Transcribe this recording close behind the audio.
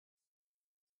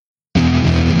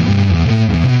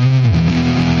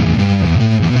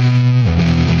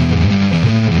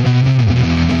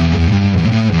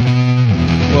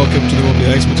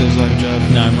Relatives. I'm Jeff.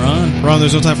 And I'm Ron. Ron,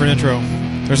 there's no time for an intro.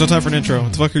 There's no time for an intro.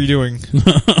 What the fuck are you doing?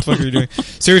 What the fuck are you doing?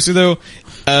 Seriously, though,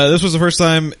 this was the first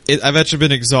time I've actually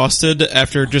been exhausted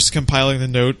after just compiling the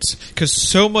notes, because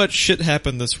so much shit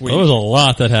happened this week. There was a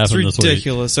lot that happened this week. It's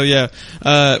ridiculous. So, yeah,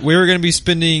 we were going to be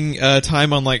spending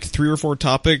time on like 3 or 4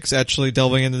 topics, actually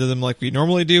delving into them like we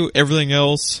normally do. Everything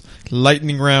else,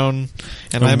 lightning round,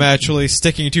 and I'm actually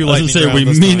sticking to lightning round.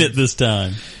 We mean it this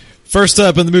time. First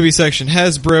up in the movie section,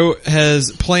 Hasbro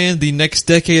has planned the next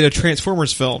decade of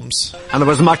Transformers films. And there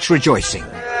was much rejoicing.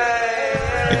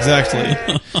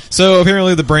 Exactly. So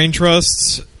apparently the Brain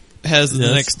Trust has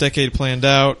the next decade planned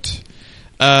out.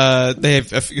 They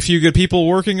have a few good people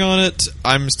working on it.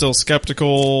 I'm still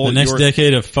skeptical. The next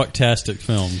decade of fucktastic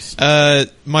films.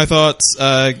 My thoughts,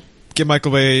 get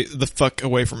Michael Bay the fuck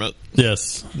away from it.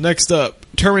 Yes. Next up,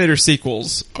 Terminator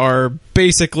sequels are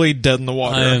basically dead in the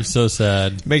water. I am so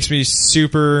sad. Makes me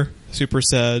super, super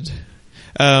sad.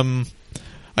 I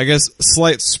guess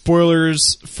slight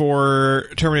spoilers for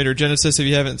Terminator Genesis if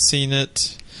you haven't seen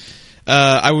it.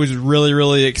 I was really,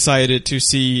 really excited to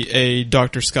see a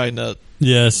Dr. Skynet.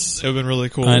 Yes. It would have been really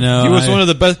cool. I know. He was one of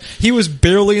the best. He was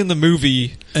barely in the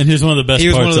movie. And he was one of the best parts. He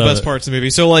was one of the best parts of the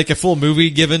movie. So, like, a full movie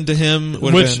given to him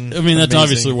would have been I mean, that's amazing.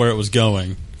 obviously where it was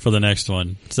going for the next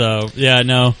one. So, yeah,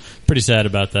 no, pretty sad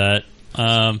about that.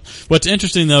 What's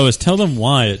interesting, though, is tell them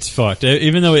why it's fucked.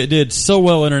 Even though it did so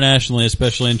well internationally,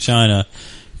 especially in China,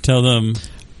 tell them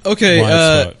why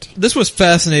it's fucked. This was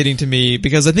fascinating to me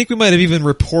because I think we might have even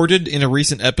reported in a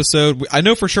recent episode. I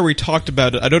know for sure we talked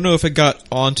about it. I don't know if it got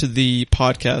onto the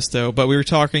podcast, though, but we were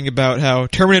talking about how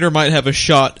Terminator might have a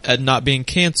shot at not being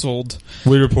canceled.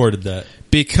 We reported that.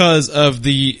 Because of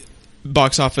the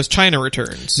box office China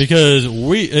returns. Because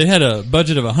it had a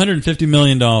budget of $150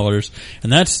 million,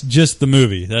 and that's just the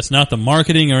movie. That's not the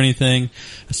marketing or anything.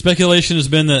 Speculation has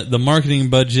been that the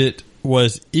marketing budget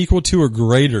was equal to or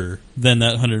greater than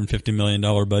that $150 million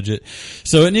budget.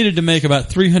 So it needed to make about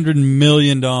 $300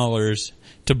 million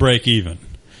to break even.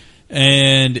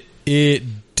 And it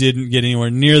didn't get anywhere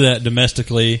near that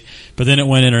domestically, but then it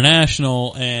went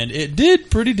international, and it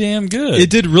did pretty damn good.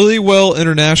 It did really well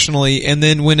internationally, and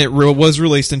then when it was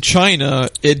released in China,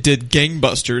 it did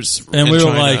gangbusters. And we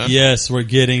were China. like, yes, we're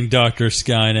getting Dr.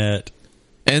 Skynet.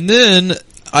 And then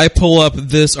I pull up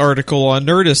this article on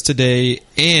Nerdist today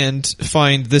and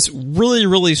find this really,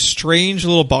 really strange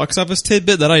little box office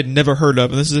tidbit that I'd never heard of,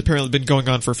 and this has apparently been going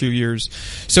on for a few years.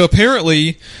 So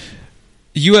apparently,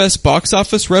 U.S. box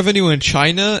office revenue in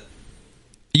China,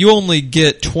 you only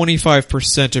get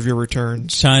 25% of your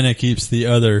returns. China keeps the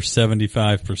other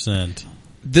 75%.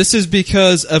 This is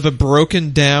because of a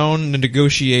broken down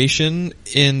negotiation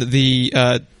in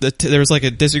there was like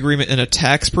a disagreement in a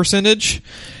tax percentage.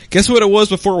 Guess what it was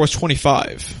before? It was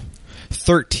 25.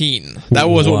 13. That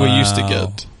was what we used to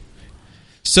get.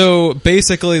 So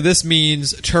basically this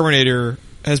means Terminator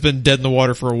has been dead in the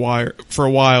water for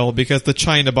a while because the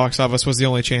China box office was the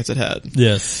only chance it had.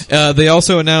 Yes. They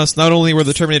also announced not only were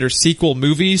the Terminator sequel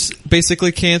movies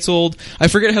basically canceled, I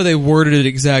forget how they worded it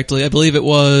exactly. I believe it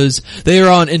was they are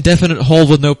on indefinite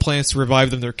hold with no plans to revive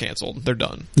them. They're canceled. They're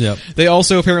done. Yep. They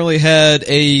also apparently had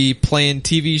a planned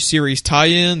TV series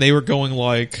tie-in. They were going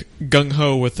like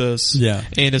gung-ho with this. Yeah.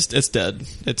 And it's dead.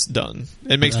 It's done.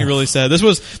 It makes me really sad. This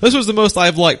was the most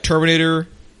I've liked Terminator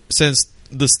since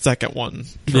the second one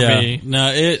for me.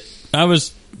 No, I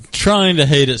was trying to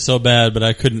hate it so bad, but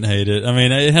I couldn't hate it. I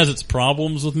mean, it has its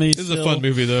problems with me. It's a fun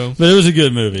movie, though. But it was a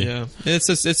good movie. Yeah, it's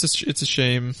a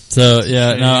shame. So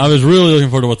yeah, no, I was really looking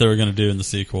forward to what they were going to do in the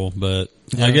sequel, but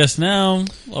I guess now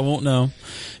I won't know.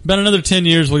 About another 10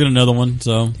 years, we'll get another one.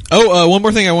 So one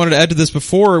more thing I wanted to add to this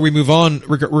before we move on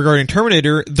regarding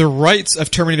Terminator: the rights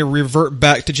of Terminator revert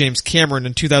back to James Cameron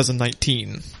in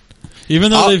 2019.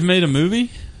 Even though they've made a movie.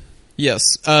 Yes,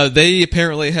 they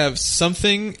apparently have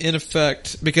something in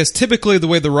effect, because typically the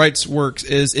way the rights works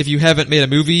is if you haven't made a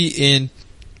movie in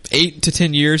 8 to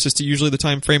 10 years, is usually the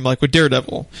time frame, like with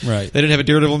Daredevil. Right. They didn't have a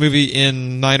Daredevil movie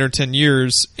in 9 or 10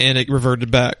 years, and it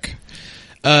reverted back.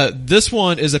 This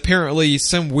one is apparently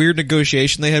some weird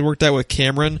negotiation they had worked out with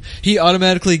Cameron. He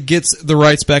automatically gets the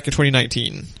rights back in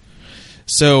 2019.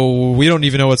 So we don't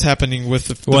even know what's happening with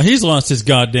the... Well, he's lost his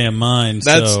goddamn mind,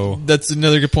 That's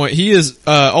another good point. He is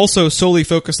also solely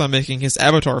focused on making his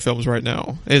Avatar films right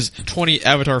now. His 20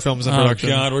 Avatar films in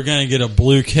production. Oh, God, we're going to get a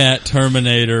Blue Cat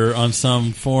Terminator on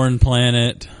some foreign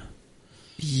planet.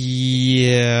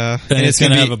 Yeah. And it's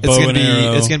going to have a bow and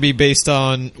arrow. It's going to be based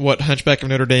on, Hunchback of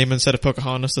Notre Dame instead of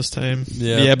Pocahontas this time.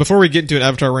 Yeah. Before we get into an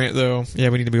Avatar rant, though, we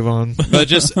need to move on. But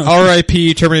just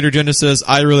R.I.P. Terminator Genesis.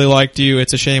 I really liked you.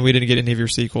 It's a shame we didn't get any of your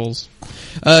sequels.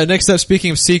 Next up,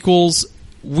 speaking of sequels,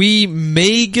 we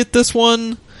may get this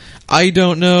one. I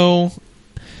don't know.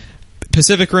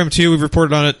 Pacific Rim 2, we've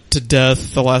reported on it to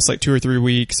death the last 2 or 3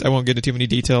 weeks. I won't get into too many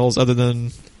details other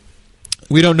than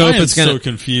we don't know if it's going to... I'm so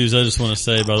confused. I just want to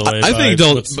say, by the way. I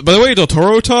think by the way Del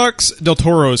Toro talks, Del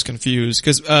Toro is confused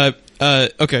because,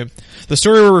 okay. The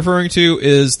story we're referring to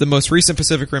is the most recent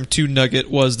Pacific Rim 2 nugget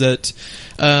was that,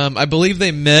 I believe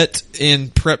they met in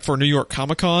prep for New York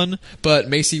Comic Con, but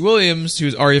Maisie Williams,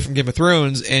 who's Arya from Game of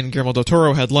Thrones, and Guillermo del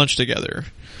Toro had lunch together.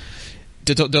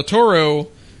 Del Toro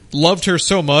loved her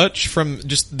so much from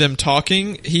just them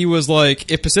talking, he was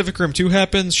like, if Pacific Rim 2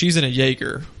 happens, she's in a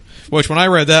Jaeger. Which, when I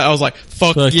read that, I was like,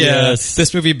 fuck yeah, yes.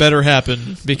 This movie better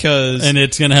happen, because... And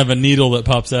it's gonna have a needle that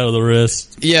pops out of the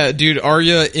wrist. Yeah, dude,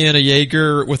 Arya in a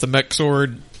Jaeger with a mech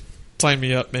sword, sign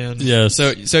me up, man. Yes.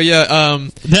 So yeah,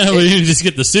 now we can just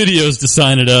get the studios to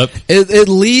sign it up. At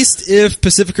least if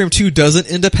Pacific Rim 2 doesn't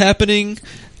end up happening,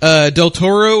 Del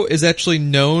Toro is actually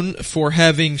known for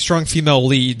having strong female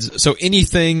leads, so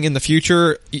anything in the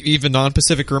future, even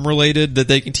non-Pacific Rim related, that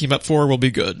they can team up for will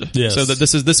be good. Yes. So that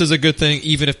this is a good thing,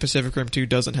 even if Pacific Rim 2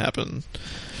 doesn't happen.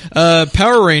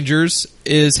 Power Rangers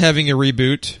is having a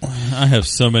reboot. I have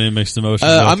so many mixed emotions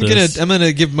about this. I'm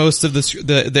gonna give most of this,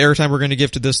 the airtime we're gonna give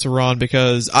to this to Ron,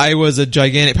 because I was a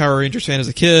gigantic Power Rangers fan as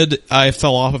a kid. I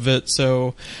fell off of it,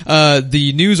 so,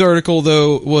 the news article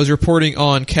though was reporting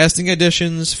on casting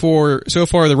auditions for, so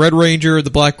far, the Red Ranger,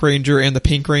 the Black Ranger, and the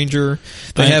Pink Ranger.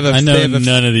 I know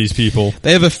none of these people.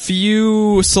 They have a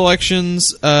few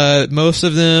selections, most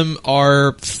of them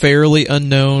are fairly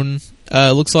unknown.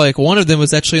 Looks like one of them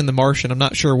was actually in The Martian. I'm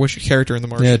not sure which character in The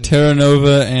Martian. Yeah, Terra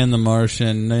Nova and The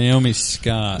Martian. Naomi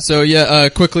Scott. So yeah,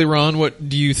 quickly, Ron, what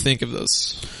do you think of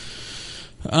this?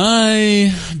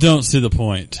 I don't see the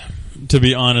point, to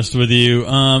be honest with you.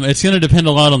 It's going to depend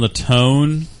a lot on the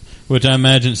tone, which I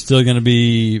imagine is still going to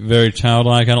be very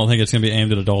childlike. I don't think it's going to be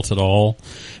aimed at adults at all,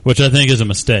 which I think is a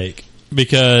mistake,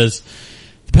 because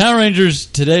Power Rangers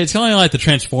today, it's kind of like the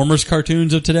Transformers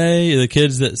cartoons of today. The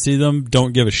kids that see them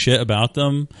don't give a shit about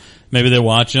them. Maybe they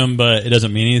watch them, but it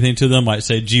doesn't mean anything to them, like,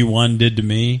 say, G1 did to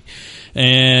me.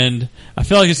 And I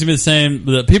feel like it's going to be the same.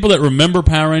 The people that remember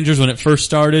Power Rangers when it first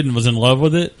started and was in love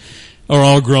with it are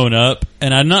all grown up.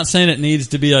 And I'm not saying it needs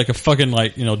to be like a fucking,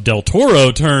 Del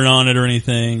Toro turn on it or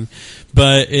anything,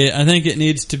 but I think it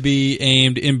needs to be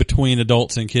aimed in between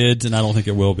adults and kids, and I don't think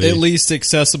it will be. At least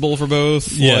accessible for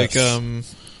both.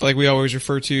 Yes. Like we always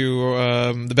refer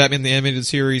to, the Batman the Animated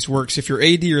Series works if you're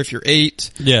 80 or if you're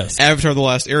 8. Yes. Avatar The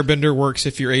Last Airbender works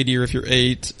if you're 80 or if you're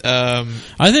 8.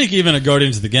 I think even a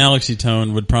Guardians of the Galaxy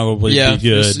tone would probably be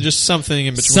good. Just something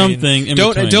in between. Something in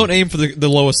between. Don't aim for the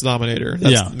lowest denominator.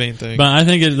 That's the main thing. But I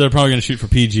think they're probably going to shoot for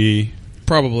PG.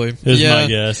 Probably. Is my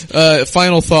guess.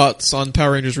 Final thoughts on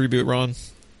Power Rangers reboot, Ron?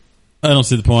 I don't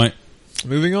see the point.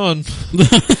 Moving on.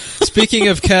 Speaking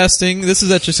of casting, this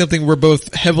is actually something we're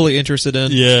both heavily interested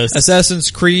in. Yes. Assassin's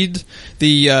Creed,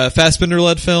 the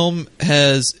Fassbender-led film,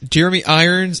 has Jeremy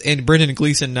Irons and Brendan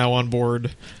Gleeson now on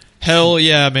board. Hell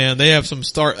yeah, man! They have some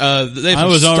star power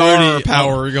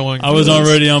going. I was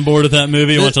already on board with that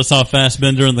movie once I saw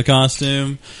Fassbender in the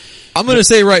costume. I'm going to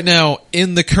say right now,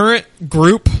 in the current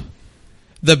group,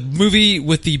 the movie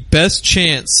with the best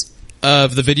chance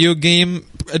of the video game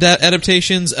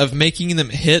adaptations of making them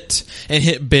hit and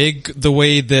hit big the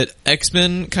way that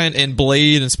X-Men and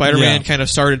Blade and Spider-Man kind of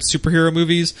started superhero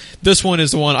movies, this one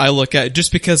is the one I look at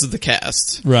just because of the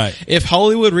cast. Right. If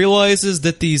Hollywood realizes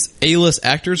that these A-list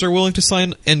actors are willing to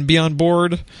sign and be on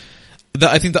board,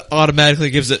 I think that automatically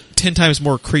gives it 10 times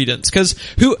more credence. Because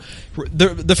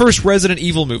the first Resident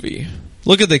Evil movie,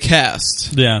 look at the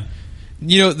cast. Yeah.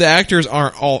 The actors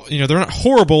aren't all, they're not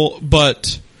horrible,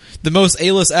 but the most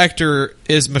A-list actor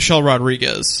is Michelle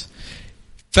Rodriguez.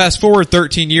 Fast forward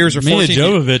 13 years or 14 years.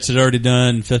 Mila Jovovich had already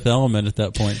done Fifth Element at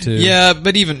that point, too. Yeah,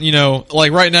 but even,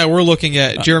 like right now we're looking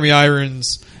at Jeremy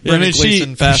Irons, Brendan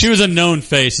Gleeson, she was a known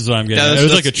face is what I'm getting at. It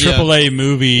was like a AAA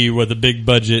movie with a big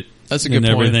budget. That's a good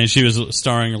point. Everything. She was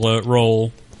starring a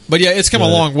role. But yeah, it's come a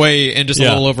long way in just a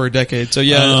little over a decade. So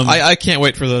yeah, I can't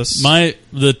wait for this. My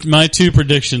two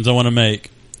predictions I want to make.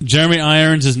 Jeremy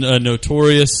Irons is a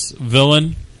notorious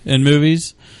villain in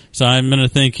movies, so I'm going to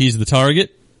think he's the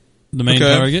target, the main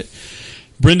target.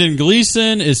 Brendan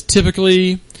Gleeson is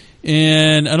typically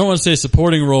in, I don't want to say a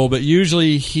supporting role, but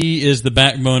usually he is the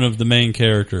backbone of the main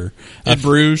character. In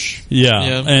Bruges.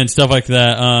 Yeah, and stuff like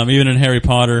that. Even in Harry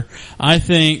Potter. I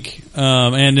think,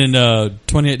 and in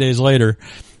 28 Days Later,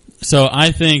 So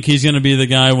I think he's going to be the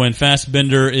guy when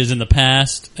Fassbender is in the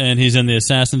past and he's in the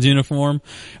assassin's uniform.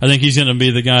 I think he's going to be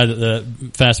the guy that the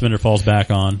Fassbender falls back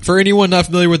on. For anyone not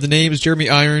familiar with the names, Jeremy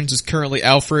Irons is currently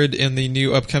Alfred in the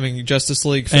new upcoming Justice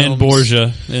League films. And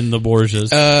Borgia in the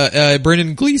Borgias.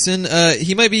 Brendan Gleeson,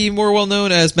 he might be more well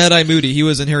known as Mad-Eye Moody. He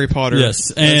was in Harry Potter. Yes,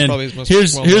 That's and probably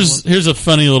his most here's a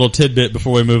funny little tidbit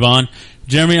before we move on.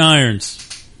 Jeremy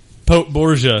Irons, Pope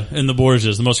Borgia in the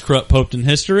Borgias, the most corrupt pope in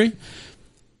history.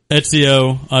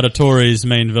 Ezio Auditore's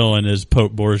main villain is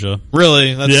Pope Borgia.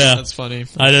 Really? That's funny.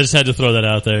 I just had to throw that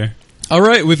out there. All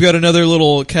right, we've got another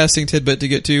little casting tidbit to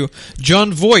get to.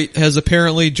 Jon Voight has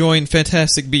apparently joined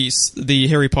Fantastic Beasts, the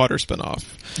Harry Potter spinoff.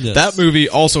 Yes. That movie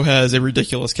also has a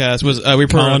ridiculous cast.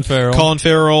 Colin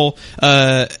Farrell,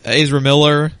 Ezra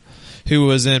Miller, who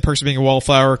was in Perks of Being a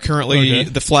Wallflower, currently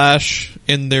The Flash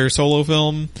in their solo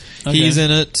film. Okay. He's in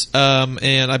it,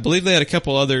 and I believe they had a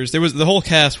couple others. The whole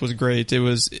cast was great. It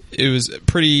was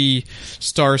pretty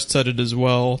star-studded as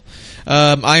well.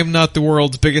 I am not the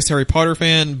world's biggest Harry Potter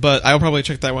fan, but I'll probably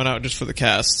check that one out just for the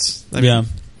casts.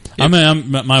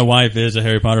 My wife is a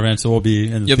Harry Potter fan, so we'll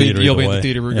be in the theater. You'll be in the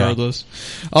theater regardless.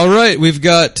 Yeah. All right, we've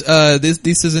got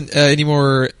this isn't any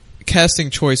more casting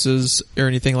choices or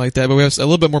anything like that, but we have a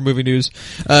little bit more movie news.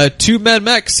 2 Mad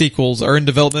Max sequels are in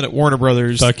development at Warner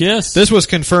Brothers. Fuck yes. This was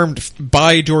confirmed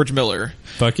by George Miller.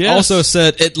 Fuck yes. Also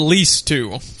said at least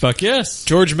 2. Fuck yes.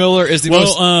 George Miller is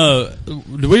the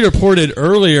we reported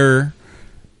earlier,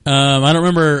 I don't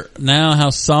remember now how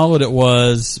solid it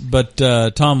was, but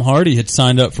Tom Hardy had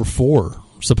signed up for 4,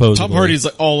 supposedly. Tom Hardy's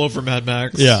like all over Mad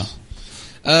Max. Yeah.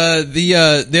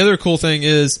 The other cool thing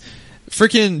is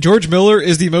freaking George Miller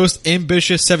is the most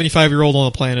ambitious 75-year-old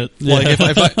on the planet. Yeah. Like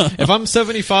if I'm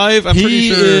 75, I'm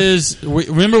pretty sure.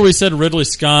 Remember we said Ridley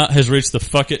Scott has reached the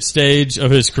fuck it stage of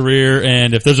his career,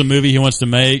 and if there's a movie he wants to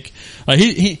make,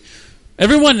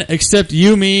 everyone except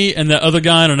you, me, and the other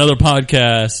guy on another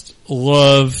podcast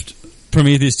loved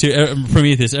Prometheus 2.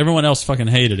 Prometheus. Everyone else fucking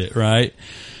hated it, right?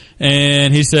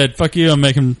 And he said, fuck you, I'm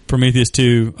making Prometheus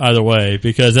 2 either way,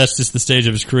 because that's just the stage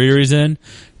of his career he's in.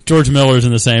 George Miller's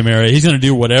in the same area. He's going to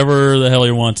do whatever the hell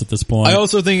he wants at this point. I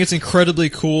also think it's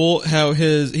incredibly cool how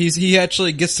he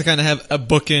actually gets to kind of have a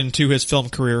bookend to his film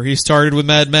career. He started with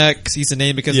Mad Max. He's a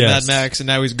name because of Mad Max, and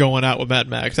now he's going out with Mad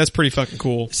Max. That's pretty fucking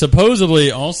cool.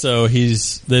 Supposedly, also,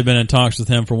 they've been in talks with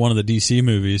him for one of the DC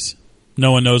movies.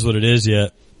 No one knows what it is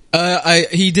yet.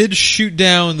 He did shoot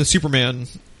down the Superman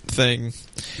thing.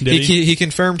 He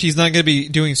confirmed he's not going to be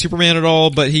doing Superman at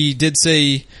all, but he did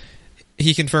say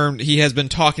he confirmed he has been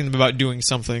talking about doing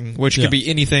something, which could be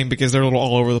anything because they're a little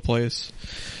all over the place.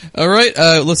 All right,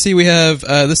 let's see. We have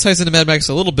this ties into Mad Max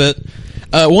a little bit.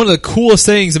 One of the coolest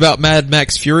things about Mad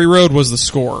Max Fury Road was the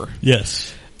score.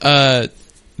 Yes.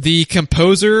 The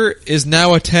composer is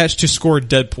now attached to score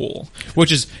Deadpool,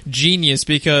 which is genius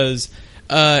because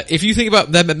if you think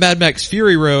about that Mad Max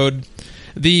Fury Road,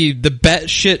 the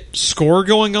batshit score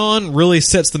going on really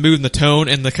sets the mood and the tone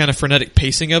and the kind of frenetic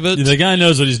pacing of it. The guy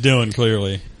knows what he's doing,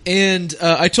 clearly. And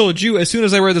I told you, as soon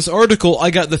as I read this article,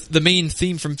 I got the main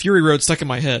theme from Fury Road stuck in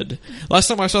my head. Last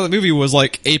time I saw the movie was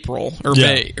like April or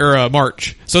May or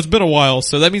March, so it's been a while.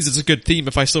 So that means it's a good theme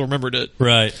if I still remembered it.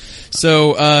 Right.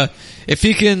 So if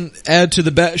he can add to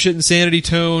the batshit insanity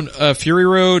tone, Fury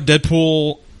Road,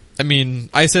 Deadpool. I mean,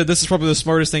 I said this is probably the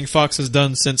smartest thing Fox has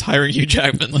done since hiring Hugh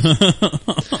Jackman.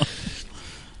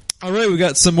 All right, we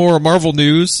got some more Marvel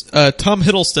news. Tom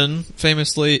Hiddleston,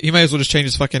 famously, he might as well just change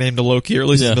his fucking name to Loki, or at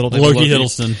least his middle name. Loki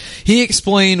Hiddleston. He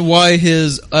explained why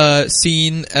his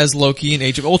scene as Loki in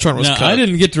Age of Ultron was cut. I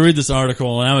didn't get to read this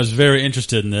article, and I was very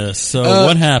interested in this. So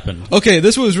what happened? Okay,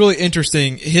 this was really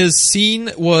interesting. His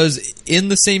scene was in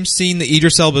the same scene that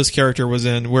Idris Elba's character was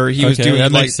in, where he was doing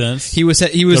that makes sense. He was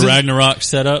the Ragnarok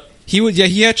setup.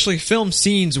 He actually filmed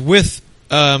scenes with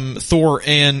Thor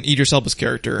and Idris Elba's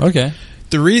character. Okay.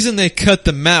 The reason they cut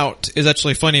them out is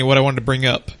actually funny, what I wanted to bring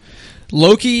up.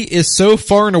 Loki is so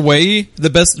far and away the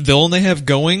best villain they have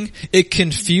going, it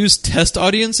confused test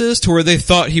audiences to where they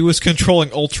thought he was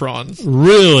controlling Ultron.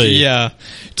 Really? Yeah.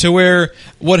 To where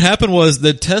what happened was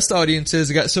the test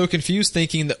audiences got so confused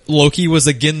thinking that Loki was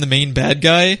again the main bad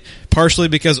guy, partially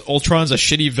because Ultron's a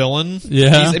shitty villain.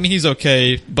 Yeah. He's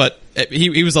okay, but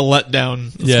he was a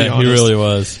letdown. Yeah, he really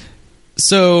was.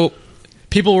 So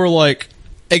people were like,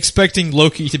 expecting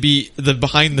Loki to be the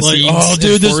behind the scenes. Oh,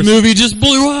 dude, this movie just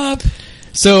blew up.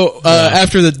 So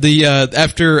after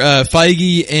after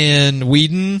Feige and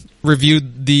Whedon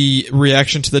reviewed the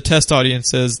reaction to the test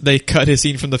audiences. They cut his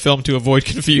scene from the film to avoid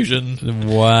confusion.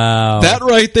 Wow. That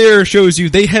right there shows you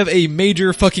they have a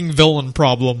major fucking villain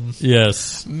problem.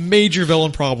 Yes. Major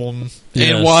villain problem.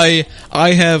 Yes. And why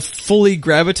I have fully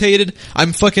gravitated. I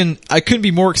couldn't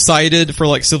be more excited for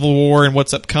like Civil War and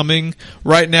what's upcoming.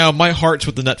 Right now, my heart's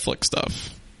with the Netflix stuff.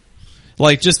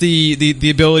 Like, just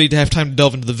the ability to have time to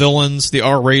delve into the villains, the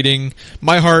R rating.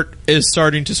 My heart is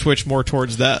starting to switch more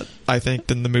towards that, I think,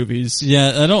 than the movies.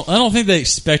 Yeah, I don't think they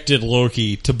expected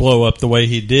Loki to blow up the way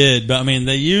he did, but I mean,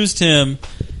 they used him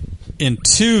in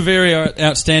two very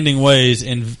outstanding ways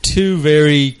in two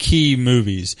very key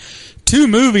movies. Two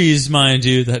movies, mind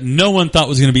you, that no one thought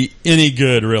was going to be any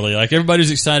good, really. Like, everybody's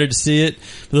excited to see it.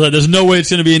 But like, there's no way it's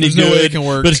going to be any good. No way it can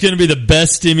work. But it's going to be the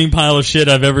best steaming pile of shit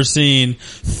I've ever seen.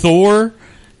 Thor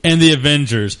and the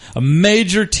Avengers. A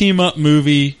major team-up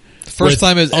movie. First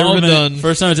time it's ever been done.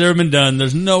 First time it's ever been done.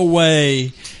 There's no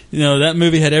way. You know, that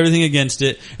movie had everything against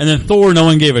it. And then Thor, no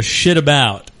one gave a shit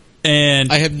about.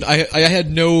 And I had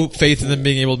no faith in them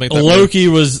being able to make that Loki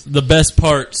was the best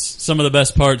parts, some of the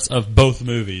best parts of both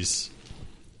movies.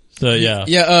 So, yeah.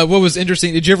 Yeah, what was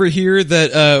interesting, did you ever hear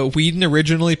that Whedon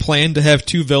originally planned to have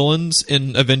two villains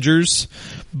in Avengers,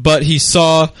 but he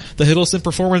saw the Hiddleston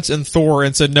performance in Thor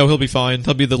and said, no, he'll be fine.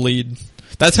 He'll be the lead.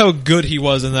 That's how good he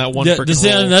was in that one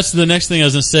freaking role. That's the next thing I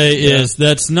was going to say is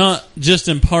that's not just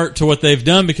in part to what they've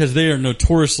done because they are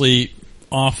notoriously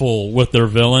awful with their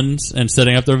villains and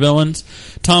setting up their villains.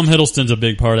 Tom Hiddleston's a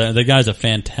big part of that. The guy's a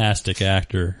fantastic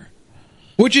actor.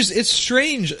 Which is, it's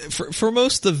strange. For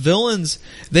most of the villains,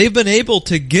 they've been able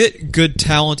to get good,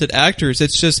 talented actors.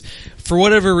 It's just, for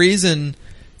whatever reason,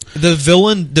 the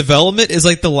villain development is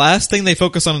like the last thing they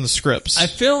focus on in the scripts. I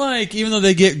feel like even though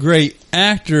they get great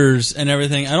actors and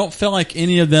everything, I don't feel like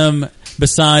any of them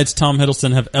besides Tom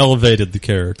Hiddleston have elevated the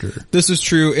character. This is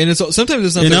true, and sometimes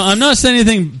it's not. You know, I'm not saying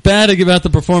anything bad about the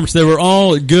performance. They were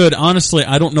all good. Honestly,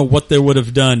 I don't know what they would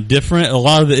have done different. A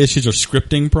lot of the issues are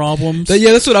scripting problems.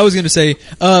 Yeah, that's what I was going to say.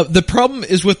 The problem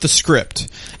is with the script,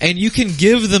 and you can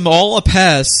give them all a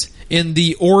pass in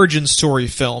the origin story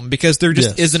film because there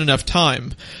just isn't enough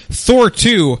time. Thor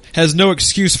 2 has no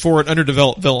excuse for an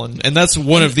underdeveloped villain, and that's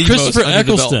one of the most underdeveloped. Christopher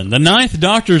Eccleston, the Ninth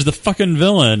Doctor, is the fucking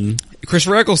villain.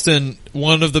 Christopher Eccleston,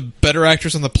 one of the better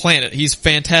actors on the planet. He's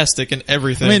fantastic in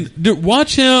everything. I mean, dude,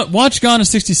 watch Gone in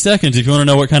 60 Seconds if you want to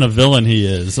know what kind of villain he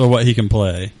is or what he can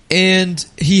play. And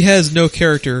he has no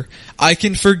character. I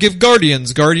can forgive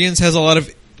Guardians. Guardians has a lot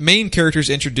of main characters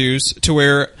introduced to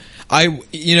where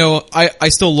I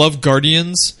still love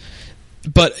Guardians,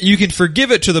 but you can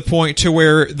forgive it to the point to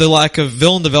where the lack of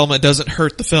villain development doesn't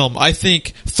hurt the film. I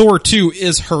think Thor 2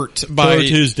 is hurt by... Thor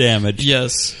 2's damage.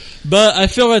 Yes. But I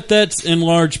feel like that's in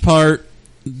large part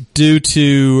due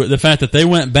to the fact that they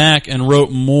went back and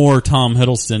wrote more Tom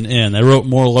Hiddleston in. They wrote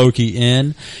more Loki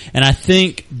in. And I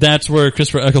think that's where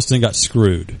Christopher Eccleston got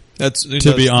screwed.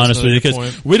 To be honest with you,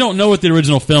 because we don't know what the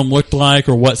original film looked like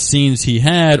or what scenes he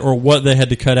had or what they had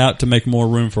to cut out to make more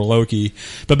room for Loki.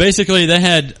 But basically they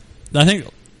had, I think,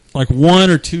 like one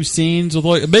or two scenes with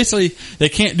Loki. Basically, they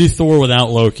can't do Thor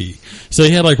without Loki. So he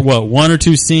had like, one or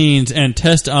two scenes, and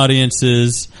test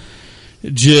audiences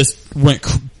just went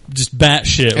just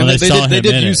batshit when they saw him. They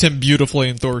did use him beautifully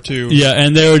in Thor 2. Yeah,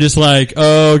 and they were just like,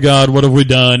 oh God, what have we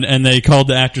done? And they called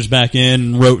the actors back in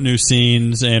and wrote new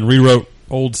scenes and rewrote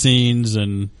old scenes.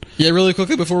 And yeah, really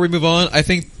quickly before we move on, I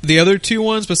think the other two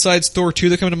ones besides Thor 2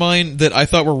 that come to mind that I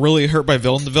thought were really hurt by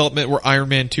villain development were Iron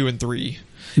Man 2 and 3.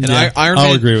 And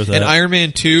I'll agree with that. And Iron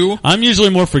Man 2... I'm usually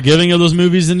more forgiving of those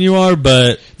movies than you are,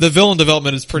 but... The villain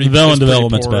development is pretty... The villain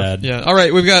development's bad. Yeah.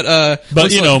 Alright, we've got...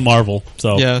 but, Marvel,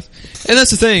 so... Yeah. And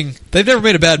that's the thing. They've never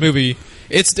made a bad movie.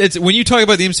 It's when you talk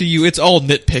about the MCU, it's all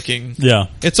nitpicking. Yeah.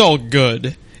 It's all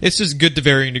good. It's just good to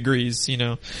varying degrees,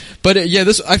 But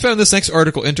I found this next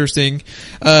article interesting.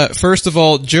 First of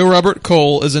all, Joe Robert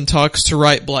Cole is in talks to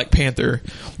write Black Panther.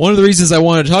 One of the reasons I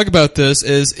wanted to talk about this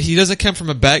is he doesn't come from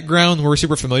a background we're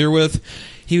super familiar with.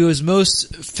 He was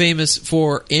most famous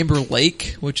for Amber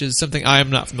Lake, which is something I am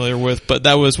not familiar with, but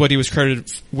that was what he was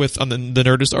credited with on the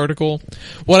Nerdist article.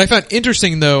 What I found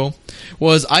interesting though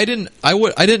was I didn't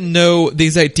know the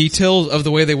exact details of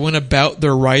the way they went about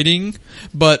their writing,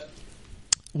 but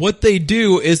what they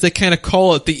do is they kind of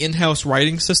call it the in-house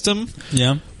writing system.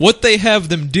 Yeah. What they have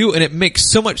them do, and it makes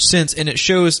so much sense, and it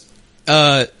shows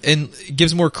and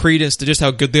gives more credence to just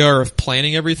how good they are of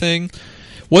planning everything.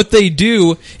 What they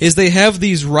do is they have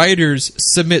these writers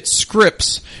submit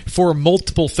scripts for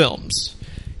multiple films.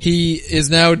 He is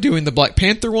now doing the Black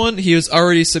Panther one. He has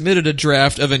already submitted a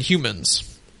draft of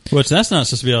Inhumans. Which, that's not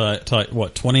supposed to be like,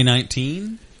 what,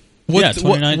 2019?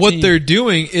 2019. What they're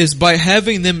doing is by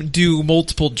having them do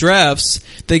multiple drafts,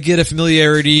 they get a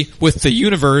familiarity with the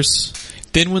universe.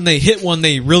 Then when they hit one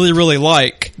they really, really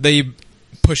like, they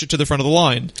push it to the front of the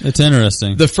line. It's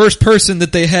interesting. The first person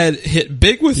that they had hit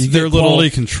big with their little quality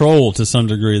control to some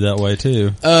degree that way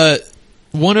too.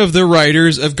 One of the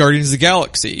writers of Guardians of the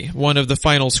Galaxy, one of the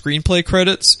final screenplay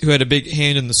credits, who had a big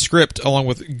hand in the script along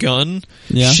with Gunn,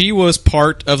 she was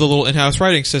part of the little in-house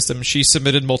writing system. She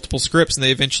submitted multiple scripts and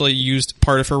they eventually used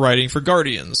part of her writing for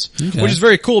Guardians. Okay. Which is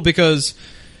very cool because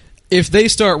if they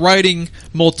start writing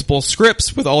multiple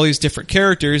scripts with all these different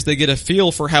characters, they get a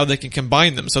feel for how they can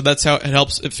combine them. So that's how it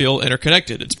helps it feel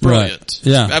interconnected. It's brilliant. Right.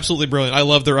 Yeah. It's absolutely brilliant. I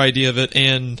love their idea of it.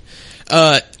 And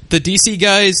the DC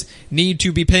guys need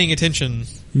to be paying attention.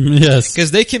 Yes.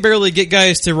 Because they can barely get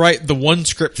guys to write the one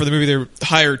script for the movie they're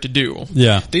hired to do.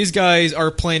 Yeah. These guys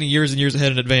are planning years and years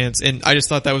ahead in advance, and I just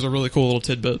thought that was a really cool little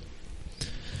tidbit.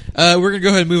 We're going to go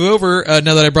ahead and move over,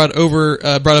 now that I brought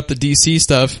up the DC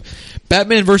stuff.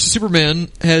 Batman vs. Superman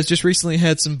has just recently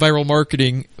had some viral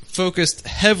marketing focused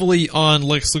heavily on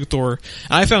Lex Luthor.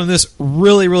 I found this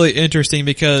really, really interesting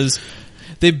because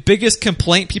the biggest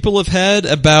complaint people have had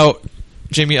about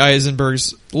Jamie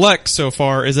Eisenberg's Lex so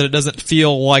far is that it doesn't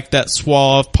feel like that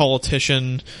suave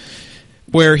politician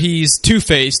where he's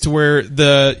two-faced, where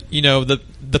the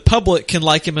public can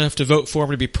like him enough to vote for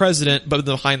him to be president, but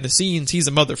behind the scenes, he's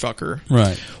a motherfucker.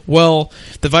 Right. Well,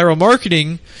 the viral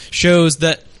marketing shows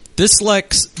that this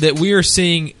Lex that we are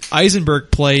seeing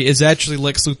Eisenberg play is actually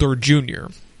Lex Luthor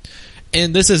Jr.,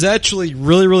 and this is actually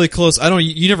really, really close.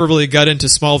 You never really got into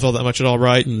Smallville that much at all,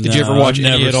 right? No, Did you ever watch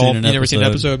any at all? You never seen an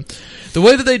episode. The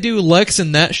way that they do Lex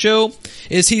in that show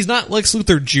is he's not Lex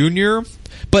Luthor Jr.,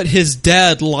 but his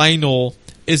dad, Lionel,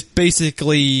 is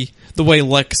basically the way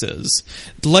Lex is.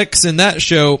 Lex in that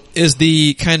show is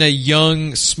the kind of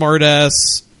young,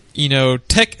 smart-ass,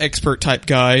 tech expert type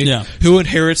guy who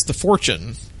inherits the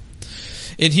fortune.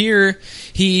 In here,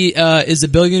 he is a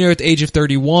billionaire at the age of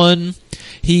 31.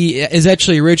 He is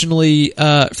actually originally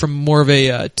from more of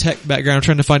a tech background. I'm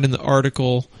trying to find in the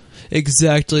article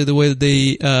exactly the way that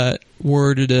they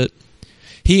worded it.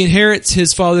 He inherits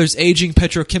his father's aging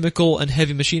petrochemical and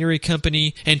heavy machinery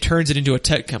company and turns it into a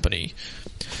tech company.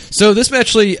 So this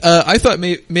actually, I thought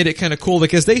made it kind of cool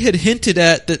because they had hinted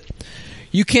at that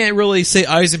you can't really say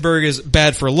Eisenberg is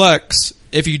bad for Lex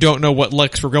if you don't know what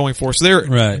Lex we're going for. So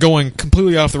they're going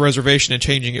completely off the reservation and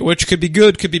changing it, which could be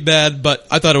good, could be bad, but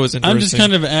I thought it was interesting. I'm just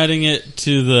kind of adding it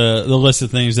to the list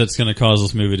of things that's going to cause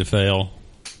this movie to fail.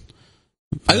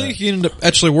 I think he ended up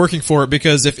actually working for it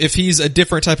because if he's a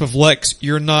different type of Lex,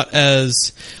 you're not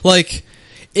as like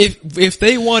if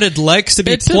they wanted Lex to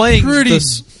be playing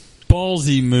this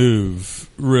ballsy move,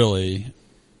 really.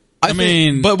 I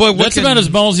mean, but that's about as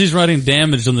ballsy as writing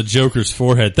damage on the Joker's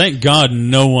forehead. Thank God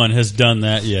no one has done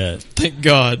that yet. Thank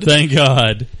God. Thank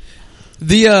God.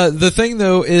 The thing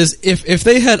though is if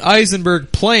they had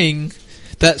Eisenberg playing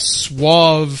that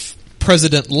suave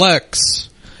President Lex,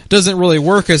 doesn't really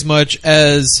work as much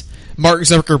as Mark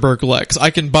Zuckerberg Lex. I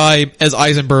can buy as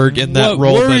Eisenberg in that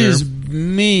role better. What worries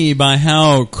me by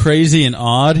how crazy and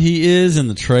odd he is in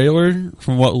the trailer,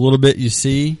 from what little bit you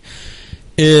see,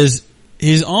 is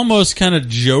he's almost kind of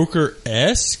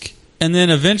Joker-esque. And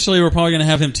then eventually we're probably going to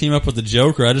have him team up with the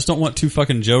Joker. I just don't want two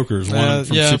fucking Jokers, one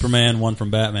from Superman, one from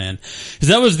Batman. Because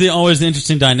that was always the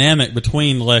interesting dynamic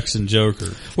between Lex and Joker.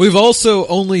 We've also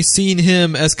only seen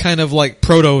him as kind of like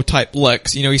prototype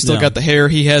Lex. He's still got the hair.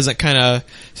 He hasn't kind of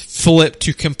flipped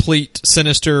to complete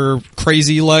sinister,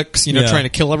 crazy Lex, trying to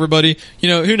kill everybody.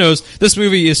 Who knows? This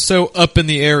movie is so up in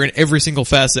the air in every single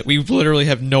facet. We literally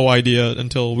have no idea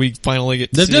until we finally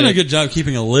get to see it. They've done a good job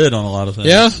keeping a lid on a lot of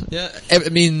things. Yeah. I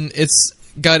mean, it's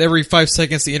got every 5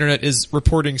 seconds the internet is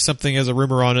reporting something as a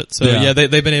rumor on it. So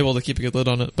they've been able to keep a good lid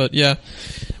on it. But yeah,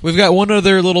 we've got one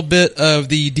other little bit of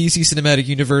the DC Cinematic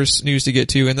Universe news to get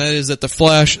to, and that is that the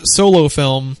Flash solo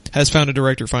film has found a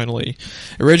director finally.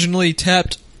 Originally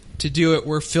tapped to do it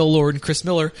were Phil Lord and Chris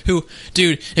Miller, who,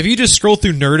 dude, if you just scroll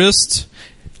through Nerdist,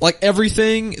 like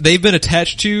everything they've been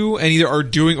attached to and either are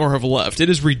doing or have left. It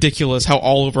is ridiculous how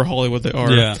all over Hollywood they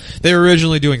are. Yeah. They were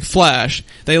originally doing Flash.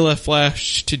 They left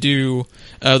Flash to do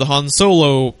the Han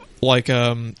Solo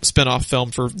spinoff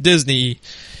film for Disney.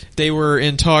 They were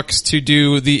in talks to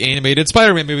do the animated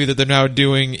Spider-Man movie that they're now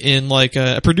doing in like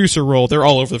a producer role. They're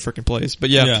all over the freaking place.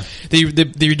 But yeah.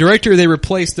 The director they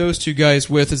replaced those two guys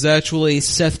with is actually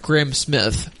Seth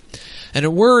Grahame-Smith. And it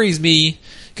worries me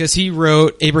because he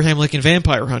wrote Abraham Lincoln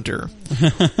Vampire Hunter,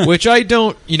 which I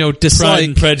don't, dislike. Pride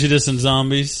and Prejudice and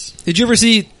Zombies. Did you ever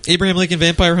see Abraham Lincoln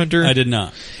Vampire Hunter? I did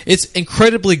not. It's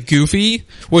incredibly goofy,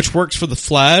 which works for The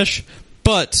Flash,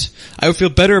 But I would feel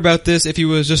better about this if he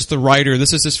was just the writer.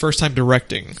 This is his first time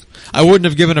directing. I wouldn't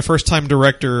have given a first time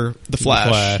director The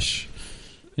Flash.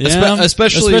 Yeah,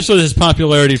 especially his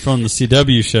popularity from the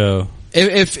CW show.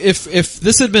 If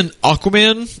this had been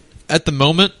Aquaman at the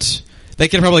moment, they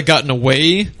could have probably gotten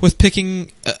away with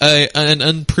picking an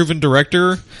unproven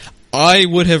director. I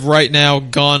would have right now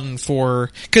gone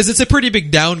for, because it's a pretty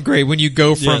big downgrade when you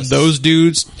go from those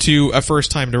dudes to a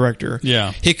first time director.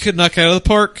 Yeah. He could knock it out of the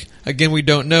park. Again, we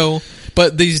don't know.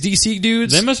 But these DC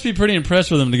dudes, they must be pretty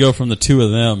impressed with him to go from the two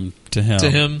of them to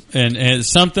him. And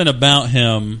something about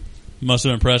him must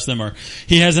have impressed them, or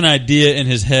he has an idea in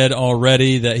his head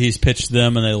already that he's pitched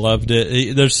them and they loved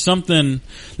it. There has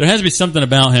to be something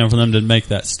about him for them to make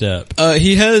that step.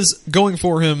 He has going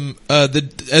for him,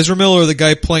 Ezra Miller, the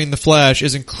guy playing the Flash,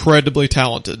 is incredibly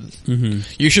talented. Mm-hmm.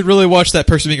 You should really watch that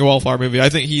Person Being a Wallflower movie. I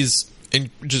think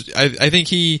I think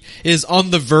he is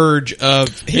on the verge of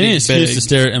hitting big. Excuse to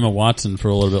stare at Emma Watson for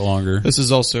a little bit longer. This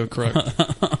is also correct.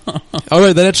 All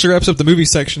right, that actually wraps up the movie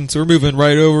section, so we're moving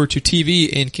right over to TV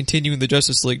and continuing the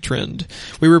Justice League trend.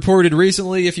 We reported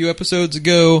recently, a few episodes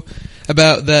ago,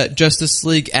 about that Justice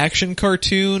League action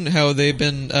cartoon, how they've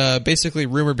been basically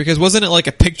rumored, because wasn't it like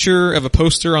a picture of a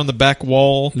poster on the back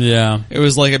wall? Yeah. It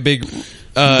was like a big...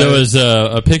 there was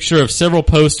a picture of several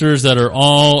posters that are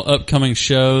all upcoming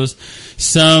shows.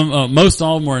 Some, most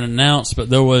all of them weren't announced, but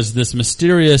there was this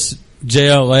mysterious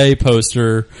JLA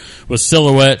poster with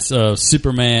silhouettes of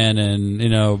Superman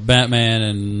and, Batman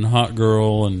and Hot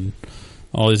Girl and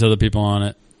all these other people on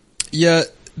it. Yeah,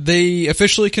 they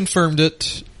officially confirmed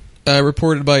it,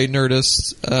 reported by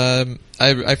Nerdist.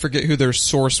 I forget who their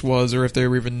source was or if they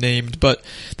were even named, but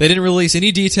they didn't release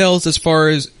any details as far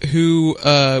as who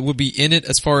would be in it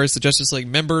as far as the Justice League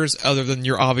members, other than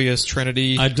your obvious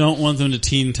Trinity. I don't want them to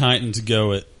Teen Titans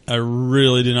go it. I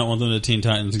really do not want them to Teen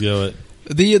Titans go it.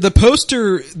 The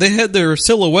poster, they had their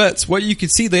silhouettes. What you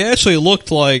could see, they actually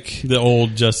looked like the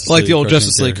old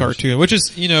Justice League cartoon, which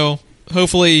is,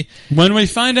 hopefully, when we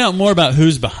find out more about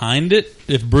who's behind it,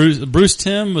 if Bruce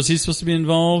Timm, was he supposed to be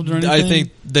involved or anything? I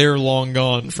think they're long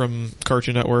gone from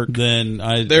Cartoon Network. Then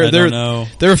I don't know.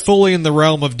 They're fully in the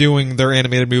realm of doing their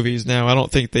animated movies now. I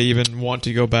don't think they even want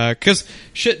to go back. Because,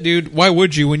 shit, dude, why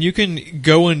would you? When you can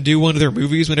go and do one of their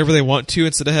movies whenever they want to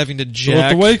instead of having to jack... Well,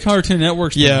 the way Cartoon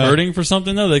Network's been hurting for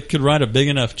something, though, they could write a big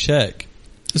enough check.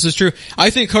 This is true. I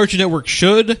think Cartoon Network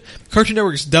should. Cartoon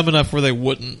Network's dumb enough where they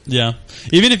wouldn't. Yeah.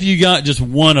 Even if you got just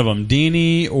one of them,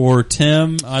 Dini or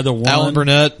Tim, either one. Alan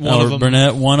Burnett, one of them.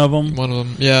 Burnett, one of them. One of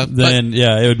them, yeah. Then,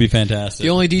 it would be fantastic. The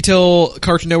only detail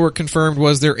Cartoon Network confirmed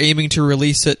was they're aiming to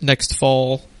release it next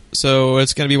fall. So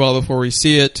it's going to be a while before we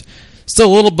see it.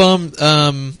 Still a little bummed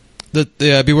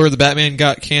that Beware the Batman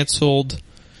got canceled.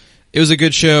 It was a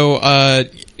good show.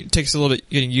 It takes a little bit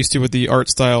getting used to with the art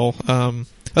style.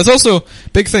 That's also a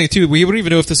big thing, too. We don't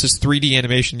even know if this is 3D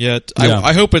animation yet. Yeah.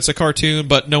 I hope it's a cartoon,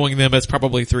 but knowing them, it's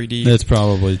probably 3D. It's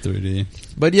probably 3D.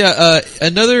 But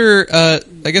another,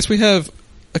 I guess we have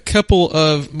a couple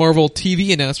of Marvel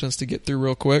TV announcements to get through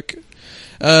real quick.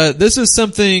 This is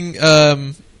something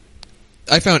I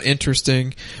found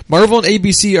interesting. Marvel and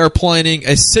ABC are planning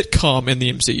a sitcom in the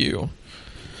MCU.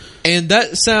 And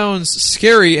that sounds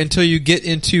scary until you get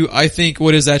into, I think,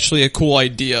 what is actually a cool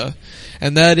idea.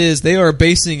 And that is, they are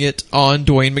basing it on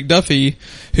Dwayne McDuffie,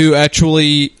 who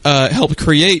actually helped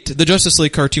create the Justice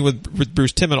League cartoon with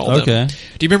Bruce Timm and all them.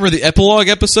 Do you remember the epilogue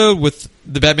episode with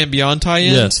the Batman Beyond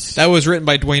tie-in? Yes. That was written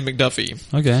by Dwayne McDuffie.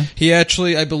 Okay. He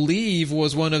actually, I believe,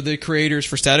 was one of the creators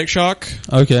for Static Shock.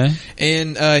 Okay.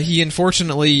 And he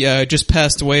unfortunately just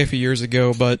passed away a few years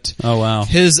ago, but... Oh, wow.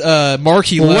 His mark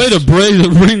he left... Way to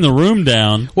bring the room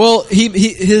down. Well,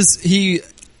 he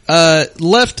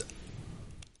left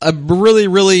a really,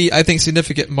 really, I think,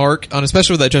 significant mark on,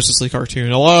 especially with that Justice League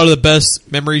cartoon. A lot of the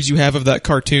best memories you have of that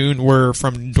cartoon were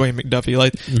from Dwayne McDuffie.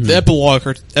 Like, the epilogue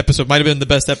episode might have been the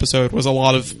best episode, was a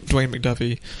lot of Dwayne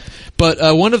McDuffie.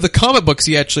 But one of the comic books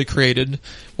he actually created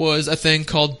was a thing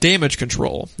called Damage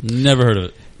Control. Never heard of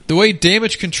it. The way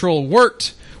Damage Control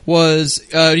worked was,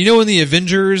 in the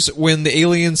Avengers, when the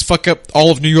aliens fuck up all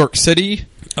of New York City...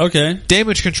 Okay.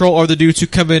 Damage Control are the dudes who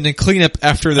come in and clean up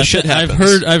after the shit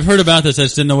happens. I've heard about this. I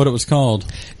just didn't know what it was called.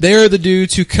 They're the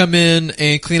dudes who come in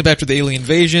and clean up after the alien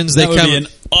invasions. That would be an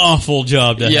awful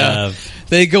job to have.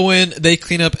 They go in, they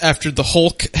clean up after the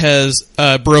Hulk has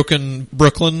broken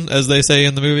Brooklyn, as they say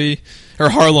in the movie. Or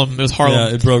Harlem. It was Harlem.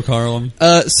 Yeah, it broke Harlem.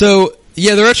 So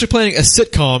Yeah, they're actually planning a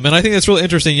sitcom, and I think that's really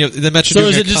interesting. You know, they mentioned So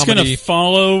is it just going to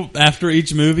follow after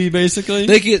each movie, basically?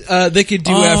 They could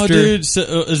do after. Dude, is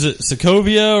it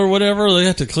Sokovia or whatever? They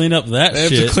have to clean up that shit.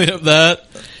 They have to clean up that.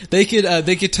 They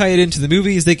could tie it into the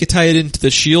movies. They could tie it into the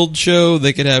S.H.I.E.L.D. show.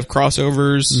 They could have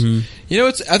crossovers. Mm-hmm. You know,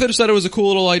 I just thought it was a cool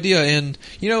little idea, and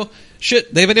you know.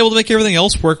 Shit, they've been able to make everything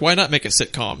else work. Why not make a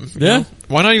sitcom? Yeah. Know?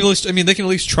 Why not even? I mean, they can at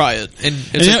least try it. And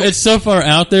it's so far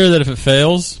out there that if it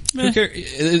fails, I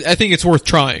think it's worth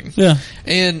trying. Yeah.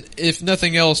 And if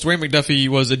nothing else, Dwayne McDuffie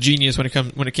was a genius when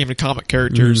it came to comic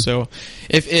characters. Mm-hmm. So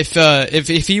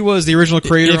if he was the original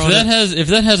creator, if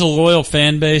that has a loyal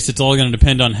fan base, it's all going to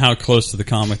depend on how close to the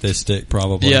comic they stick.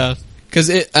 Probably. Yeah. Because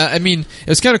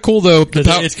it's kind of cool though.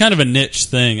 It's kind of a niche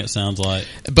thing. It sounds like,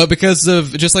 but because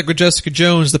of just like with Jessica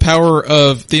Jones, the power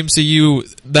of the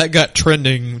MCU that got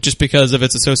trending just because of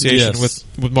its association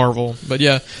with Marvel. But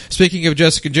yeah, speaking of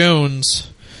Jessica Jones,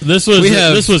 this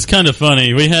was kind of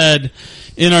funny. We had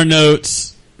in our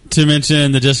notes to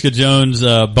mention the Jessica Jones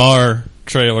bar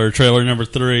trailer number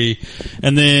 3,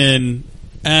 and then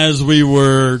as we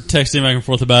were texting back and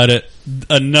forth about it,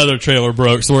 another trailer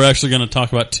broke, so we're actually going to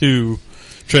talk about 2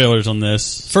 trailers on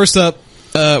this. First up,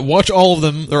 watch all of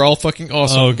them. They're all fucking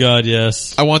awesome. Oh, God,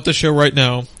 yes. I want the show right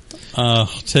now.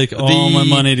 Take all my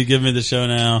money to give me the show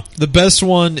now. The best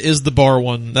one is the bar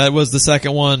one. That was the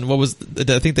second one.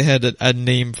 I think they had a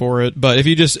name for it, but if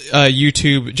you just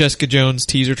YouTube Jessica Jones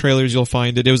teaser trailers, you'll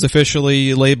find it. It was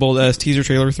officially labeled as teaser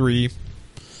trailer 3.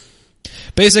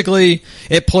 Basically,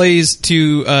 it plays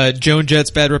to Joan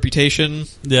Jett's bad reputation.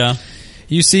 Yeah.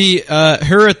 You see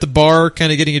her at the bar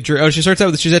kind of getting a drink. Oh, she starts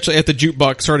out with she's actually at the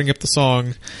jukebox starting up the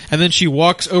song. And then she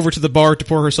walks over to the bar to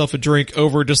pour herself a drink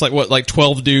over just like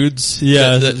 12 dudes?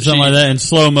 Yeah, something like that in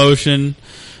slow motion,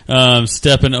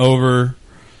 stepping over.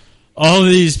 All of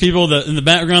these people that in the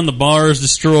background, the bar is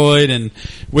destroyed, and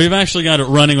we've actually got it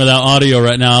running without audio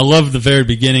right now. I love the very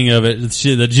beginning of it. The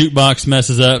jukebox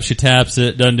messes up. She taps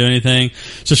it, doesn't do anything.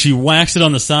 So she whacks it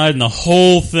on the side, and the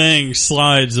whole thing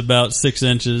slides about 6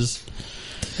 inches.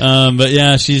 But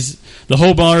yeah, the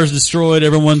whole bar is destroyed.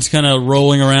 Everyone's kind of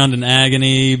rolling around in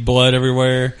agony, blood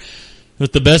everywhere.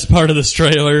 But the best part of this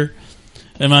trailer,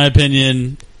 in my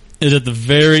opinion, is at the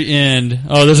very end.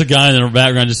 Oh, there's a guy in the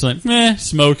background just like,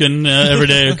 smoking,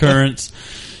 everyday occurrence.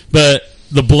 But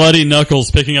the bloody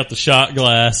knuckles picking up the shot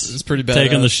glass. It's pretty badass.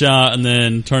 Taking the shot and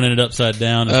then turning it upside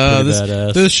down. It's pretty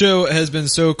badass. This show has been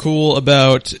so cool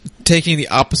about taking the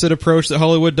opposite approach that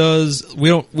Hollywood does.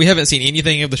 We haven't seen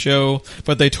anything of the show,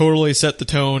 but they totally set the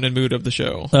tone and mood of the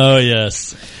show. Oh,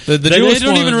 yes. They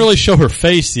don't even really show her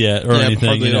face yet or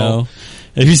anything, you know.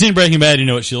 If you've seen Breaking Bad, you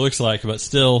know what she looks like, but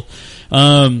still.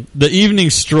 The Evening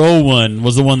Stroll one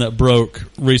was the one that broke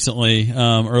recently,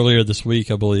 earlier this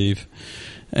week, I believe.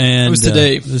 And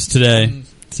it was today.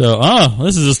 So,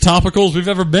 this is as topical as we've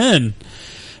ever been.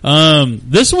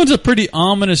 This one's a pretty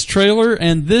ominous trailer,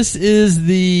 and this is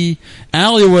the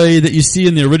alleyway that you see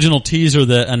in the original teaser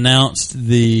that announced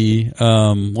the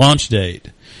launch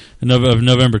date of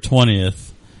November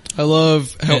 20th. I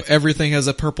love how everything has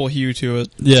a purple hue to it.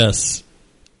 Yes.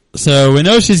 So we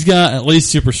know she's got at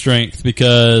least super strength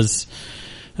because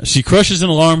she crushes an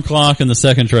alarm clock in the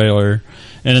second trailer,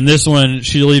 and in this one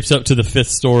she leaps up to the 5th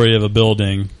story of a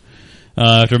building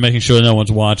after making sure no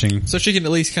one's watching. So she can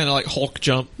at least kind of like Hulk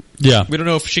jump. Yeah. We don't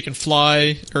know if she can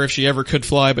fly or if she ever could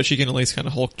fly, but she can at least kind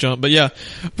of Hulk jump. But yeah,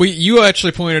 you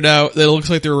actually pointed out that it looks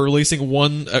like they're releasing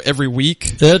one every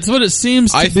week. That's what it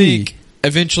seems to be. I think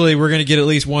eventually we're going to get at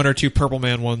least 1 or 2 Purple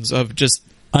Man ones of just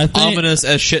ominous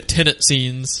as shit tenant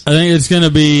scenes. I think it's going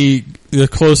to be the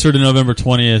closer to November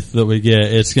 20th that we get.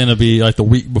 It's going to be like the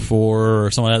week before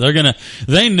or something like that.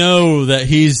 They know that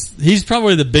he's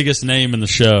probably the biggest name in the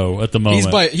show at the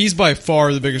moment. He's by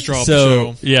far the biggest draw of the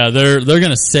show. Yeah, they're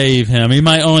going to save him. He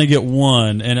might only get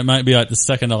 1, and it might be like the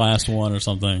second to last one or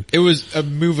something. It was a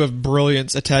move of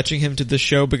brilliance attaching him to the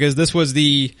show because this was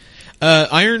the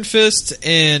Iron Fist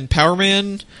and Power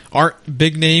Man aren't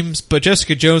big names, but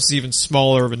Jessica Jones is even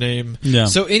smaller of a name. Yeah.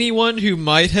 So anyone who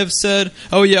might have said,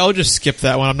 "Oh yeah, I'll just skip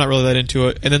that one. I'm not really that into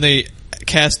it," and then they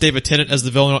cast David Tennant as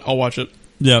the villain, I'll watch it.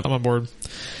 Yeah, I'm on board.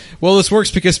 Well, this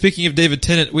works because speaking of David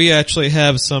Tennant, we actually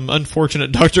have some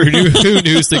unfortunate Doctor Who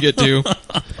news to get to.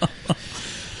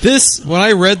 When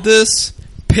I read this,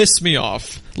 pissed me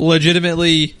off.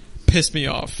 Legitimately pissed me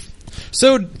off.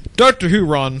 So, Doctor Who,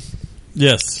 Ron.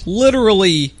 Yes.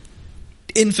 Literally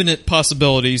infinite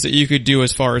possibilities that you could do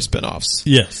as far as spinoffs.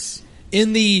 Yes.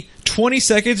 In the 20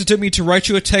 seconds it took me to write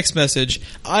you a text message,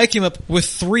 I came up with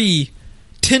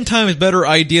 10 times better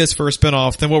ideas for a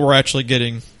spinoff than what we're actually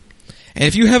getting. And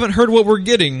if you haven't heard what we're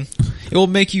getting, it will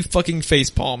make you fucking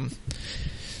facepalm.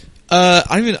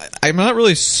 I'm not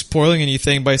really spoiling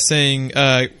anything by saying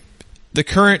the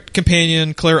current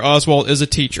companion, Claire Oswald, is a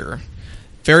teacher.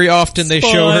 Very often they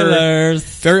show her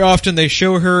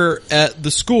at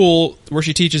the school where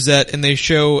she teaches at, and they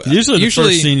show usually the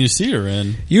first scene you see her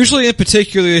in. Usually, in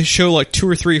particular, they show like 2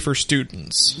 or 3 of her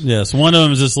students. Yes, one of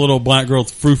them is this little black girl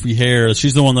with froofy hair.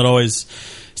 She's the one that always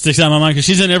sticks out in my mind because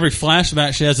she's in every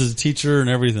flashback she has as a teacher and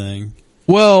everything.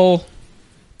 Well,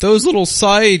 those little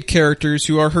side characters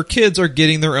who are her kids are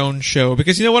getting their own show.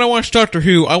 Because you know, when I watch Doctor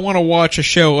Who, I want to watch a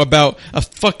show about a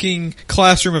fucking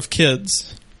classroom of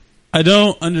kids. I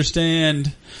don't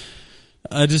understand.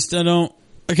 I don't.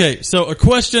 Okay, so a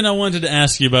question I wanted to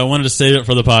ask you, but I wanted to save it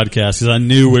for the podcast because I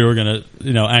knew we were going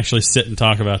to, actually sit and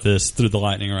talk about this through the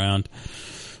lightning round.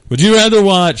 Would you rather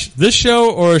watch this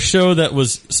show or a show that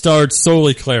was starred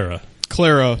solely Clara?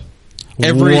 Clara.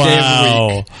 Every day of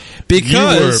the week.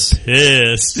 Because, you were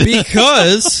pissed.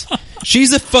 Because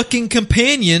she's a fucking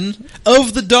companion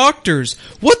of the Doctors.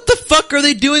 What the fuck are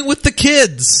they doing with the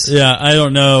kids? Yeah, I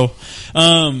don't know.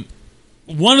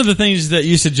 One of the things that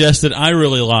you suggested I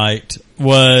really liked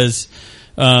was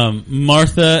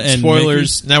Martha and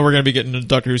spoilers. Mickey. Now we're going to be getting into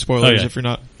Doctor Who spoilers if you're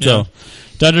not. So,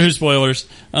 Doctor Who spoilers.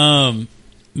 Martha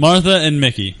and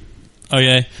Mickey.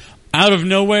 Okay. Out of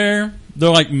nowhere, they're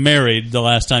like married the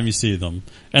last time you see them.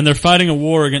 And they're fighting a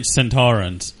war against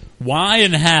Centaurans. Why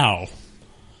and how?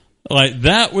 Like,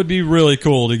 that would be really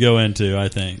cool to go into, I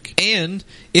think. And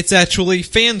it's actually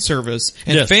fan service.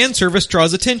 And fan service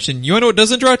draws attention. You want to know what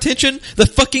doesn't draw attention? The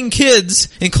fucking kids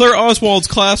in Claire Oswald's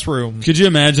classroom. Could you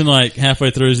imagine, like,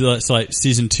 halfway through, it's like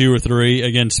season 2 or 3,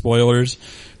 again, spoilers,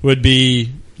 would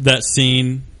be that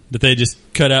scene that they just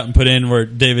cut out and put in where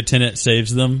David Tennant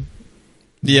saves them?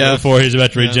 Yeah. Before he's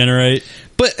about to regenerate.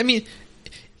 But, I mean...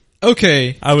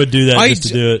 Okay. I would do that just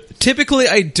to do it. Typically,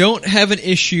 I don't have an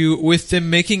issue with them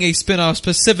making a spin-off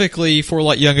specifically for,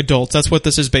 like, young adults. That's what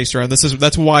this is based around.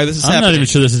 That's why this is happening. I'm not even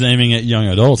sure this is aiming at young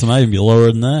adults. It might even be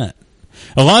lower than that.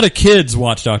 A lot of kids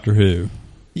watch Doctor Who.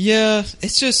 Yeah,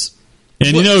 it's just...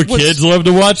 And kids love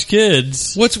to watch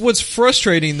kids. What's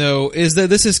frustrating, though, is that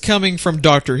this is coming from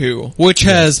Doctor Who, which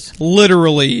has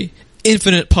literally...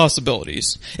 infinite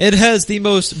possibilities. It has the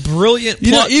most brilliant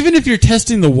plot. Even if you're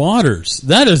testing the waters,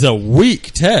 that is a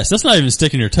weak test. That's not even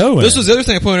sticking your toe in. This was the other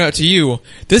thing I pointed out to you.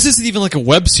 This isn't even like a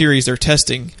web series they're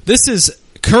testing. This is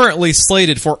currently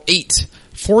slated for 8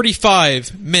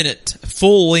 45-minute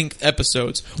full-length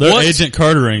episodes. They're Agent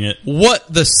Cartering it.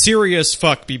 What the serious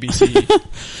fuck, BBC?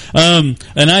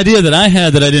 An idea that I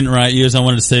had that I didn't write you, as I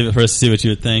wanted to save it for us to see what you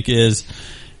would think, is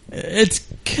it's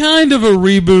kind of a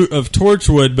reboot of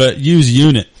Torchwood, but use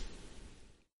Unit.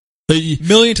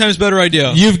 Million times better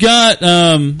idea. You've got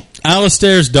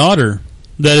Alistair's daughter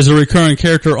that is a recurring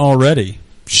character already.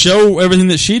 Show everything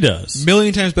that she does.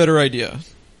 Million times better idea.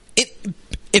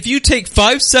 If you take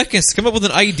 5 seconds to come up with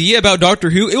an idea about Doctor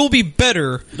Who, it will be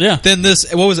better than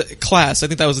this. What was it? Class. I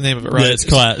think that was the name of it, right? Yeah, it's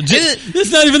Class.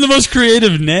 It's not even the most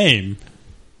creative name.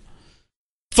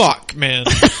 Fuck, man.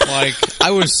 Like,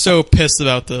 I was so pissed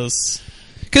about this.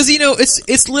 Because,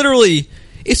 it's literally,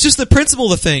 it's just the principle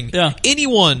of the thing. Yeah.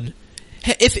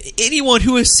 If anyone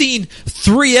who has seen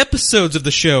 3 episodes of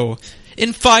the show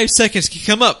in 5 seconds can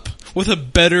come up with a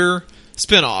better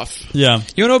spinoff. Yeah.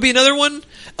 You want to be another one?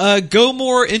 Go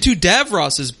more into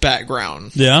Davros's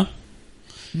backgroround. Yeah.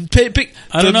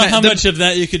 I don't know how much of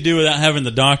that you could do without having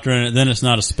the Doctor in it. Then it's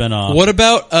not a spinoff. What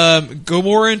about go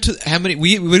more into how many?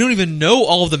 We don't even know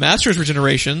all of the Master's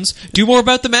regenerations. Do more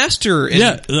about the Master.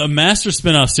 The Master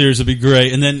spinoff series would be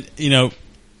great. And then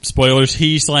spoilers: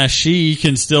 he/she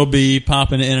can still be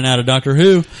popping in and out of Doctor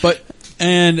Who.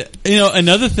 And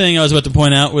another thing I was about to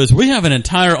point out was we have an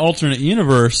entire alternate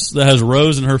universe that has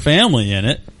Rose and her family in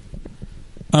it.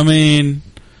 I mean.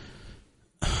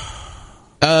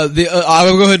 I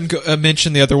will go ahead and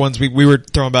mention the other ones we were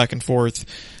throwing back and forth.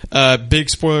 Big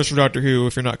spoilers for Doctor Who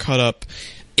if you're not caught up.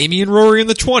 Amy and Rory in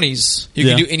the 20s. You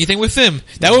can do anything with them.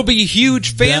 That would be a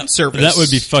huge fan service. That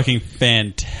would be fucking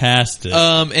fantastic.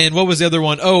 And what was the other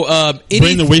one?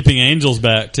 Bring the Weeping Angels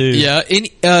back too. Yeah.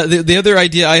 The other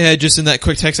idea I had just in that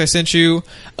quick text I sent you,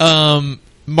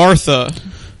 Martha.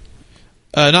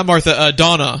 Not Martha,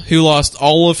 Donna, who lost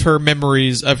all of her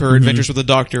memories of her adventures with the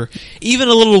Doctor. Even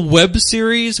a little web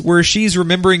series where she's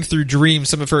remembering through dreams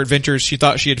some of her adventures she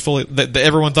thought she had that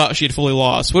everyone thought she had fully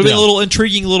lost. Would have been a little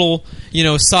intriguing little,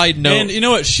 side note. And you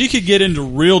know what? She could get into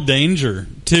real danger,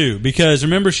 too, because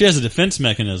remember, she has a defense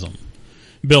mechanism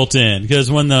built in.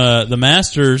 Because when the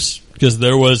Masters, because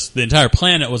there was, the entire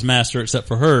planet was Master except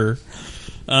for her,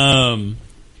 when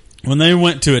they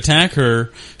went to attack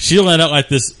her, she let out like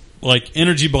this,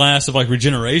 energy blast of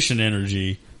regeneration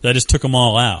energy That just took them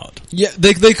all out. Yeah,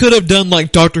 they could have done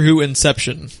like Doctor Who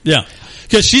Inception. Yeah.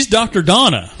 Because she's Dr.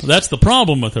 Donna. That's the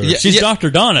problem with her. Yeah, she's Dr.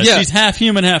 Donna. Yeah. She's half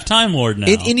human, half Time Lord now.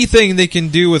 Anything they can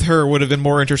do with her would have been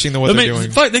more interesting than what they're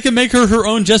doing. Fuck, they could make her her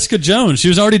own Jessica Jones. She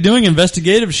was already doing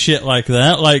investigative shit like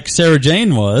that, like Sarah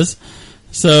Jane was.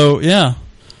 So, yeah.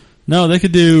 No, they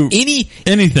could do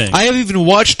anything. I haven't even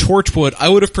watched Torchwood. I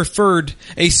would have preferred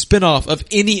a spinoff of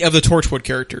any of the Torchwood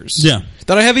characters. Yeah.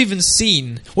 That I haven't even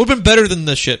seen. Would have been better than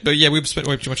this shit. But yeah, we've spent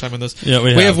way too much time on this. Yeah,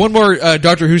 we have one more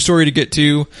Doctor Who story to get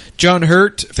to. John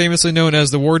Hurt, famously known as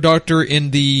the War Doctor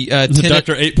in the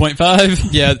Doctor 8.5?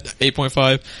 Yeah,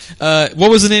 8.5. What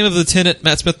was the name of the Tenet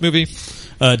Matt Smith movie?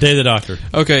 Day of the Doctor.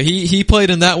 Okay, he played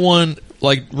in that one.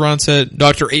 Like Ron said,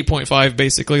 Dr. 8.5,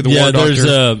 basically, the War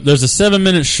Doctor. There's a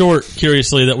 7-minute short,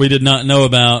 curiously, that we did not know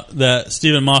about that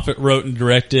Stephen Moffat wrote and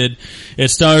directed. It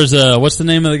stars, what's the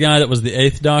name of the guy that was the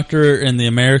 8th Doctor in the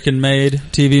American-made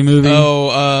TV movie?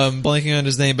 Blanking on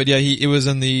his name, but yeah, it was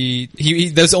in the,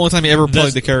 that's the only time he ever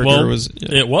played the character.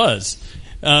 It was.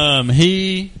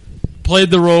 He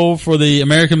played the role for the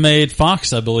American-made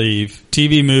Fox, I believe,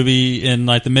 TV movie in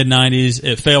like the mid-90s.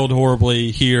 It failed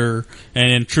horribly here,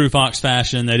 and in true Fox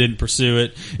fashion, they didn't pursue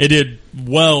it. It did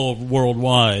well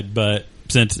worldwide, but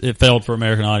since it failed for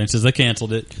American audiences, they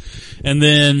canceled it. And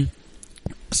then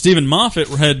Stephen Moffat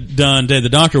had done Day of the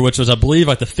Doctor, which was, I believe,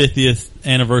 like the 50th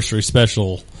anniversary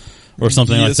special or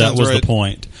something like that was the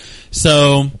point.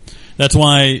 So that's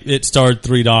why it starred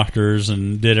 3 doctors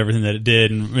and did everything that it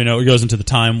did. And, it goes into the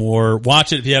Time War.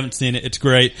 Watch it if you haven't seen it. It's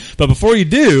great. But before you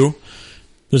do,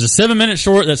 there's a 7-minute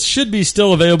short that should be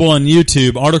still available on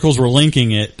YouTube. Articles were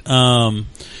linking it.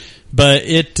 But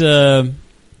it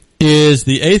is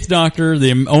the 8th Doctor,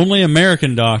 the only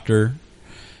American Doctor,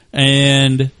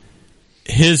 and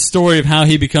his story of how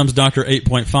he becomes Doctor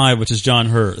 8.5, which is John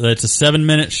Hurt. It's a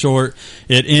 7-minute short.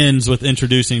 It ends with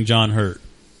introducing John Hurt.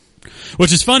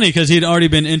 Which is funny because he'd already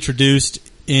been introduced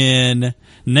in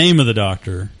Name of the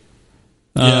Doctor.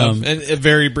 And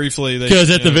very briefly.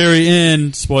 Because at the very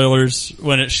end, spoilers,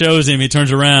 when it shows him, he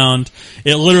turns around,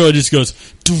 it literally just goes,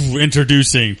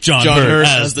 introducing John Hurt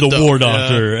as the War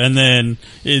Doctor. Yeah. And then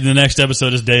in the next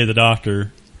episode is Day of the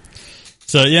Doctor.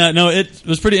 So yeah, no, it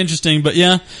was pretty interesting. But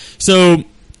yeah, so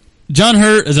John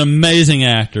Hurt is an amazing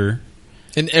actor.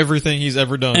 In everything he's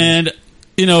ever done. And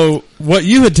what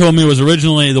you had told me was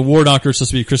originally the War Doctor was supposed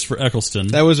to be Christopher Eccleston.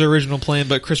 That was the original plan,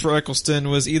 but Christopher Eccleston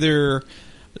was either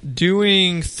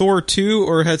doing Thor 2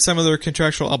 or had some other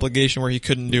contractual obligation where he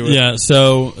couldn't do it. Yeah,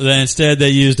 so instead they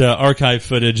used archive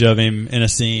footage of him in a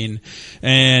scene,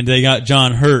 and they got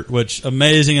John Hurt, which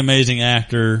amazing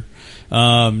actor.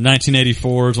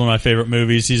 1984 is one of my favorite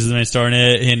movies. He's the main star in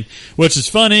it, and which is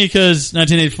funny because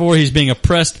 1984 he's being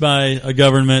oppressed by a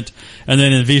government, and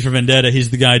then in V for Vendetta he's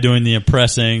the guy doing the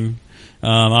oppressing.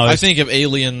 I think of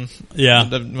Alien. Yeah,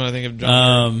 when I think of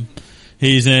John.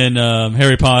 He's in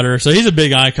Harry Potter, so he's a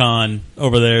big icon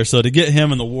over there. So to get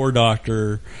him in the War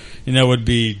Doctor, would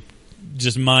be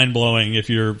just mind blowing if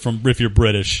you're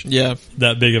British. Yeah,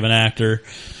 that big of an actor.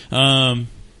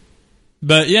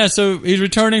 But yeah, so he's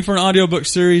returning for an audiobook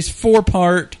series,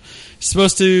 4-part,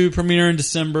 supposed to premiere in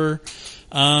December.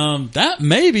 That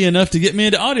may be enough to get me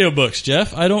into audiobooks,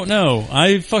 Jeff. I don't know.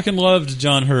 I fucking loved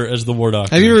John Hurt as the War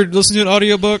Doctor. Have you ever listened to an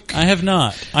audiobook? I have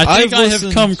not. I think I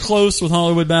have come close with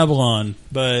Hollywood Babylon,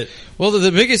 but well,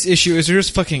 the biggest issue is they're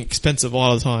just fucking expensive a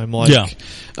lot of the time. Like, yeah.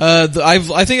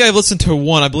 I think I've listened to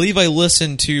one. I believe I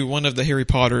listened to one of the Harry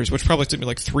Potters, which probably took me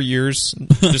like 3 years.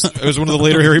 It was one of the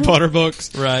later Harry Potter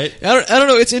books. Right. I don't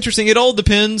know. It's interesting. It all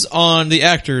depends on the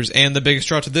actors, and the biggest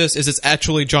draw to this is it's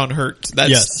actually John Hurt.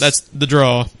 That's the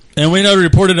draw. And we know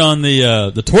reported on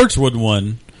the Torchwood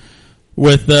one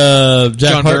with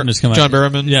Jack Harton is coming. John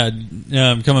Barrowman.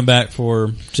 Yeah, coming back for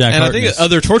Jack. And Hartness. I think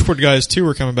other Torchwood guys too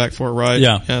were coming back for it, right?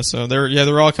 Yeah. So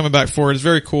they're all coming back for it. It's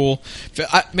very cool.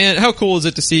 Man, how cool is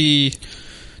it to see?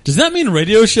 Does that mean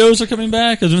radio shows are coming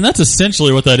back? I mean, that's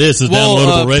essentially what that is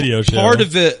downloadable radio show. Part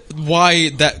of it, why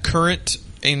that current,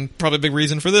 and probably a big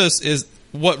reason for this, is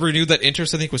what renewed that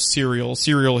interest, I think, was Serial.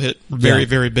 Serial hit very,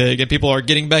 very big, and people are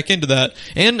getting back into that.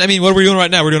 And, I mean, what are we doing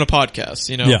right now? We're doing a podcast,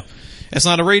 Yeah. It's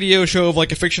not a radio show of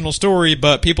like a fictional story,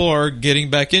 but people are getting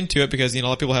back into it because, a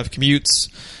lot of people have commutes.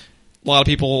 A lot of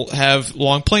people have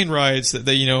long plane rides that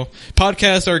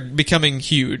podcasts are becoming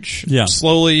huge. Yeah.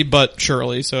 Slowly but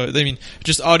surely. So, I mean,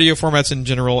 just audio formats in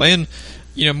general. And,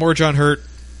 more John Hurt.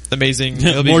 Amazing.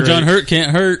 More John Hurt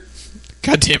can't hurt.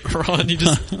 God damn it, Ron.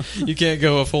 You can't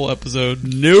go a full episode.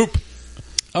 Nope.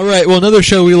 Alright, well, another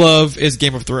show we love is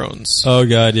Game of Thrones. Oh,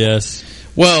 God, yes.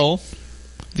 Well,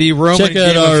 the Roman... Check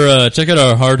out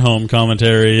our Hard Home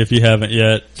commentary if you haven't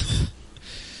yet.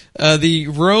 The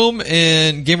Rome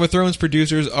and Game of Thrones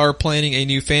producers are planning a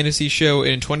new fantasy show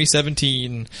in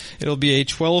 2017. It'll be a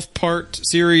 12-part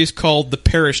series called The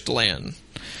Perished Land.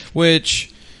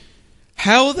 Which,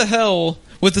 how the hell,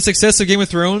 with the success of Game of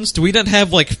Thrones, do we not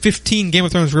have like 15 Game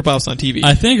of Thrones ripoffs on TV?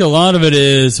 I think a lot of it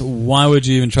is, why would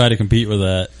you even try to compete with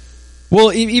that?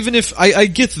 Well, even if I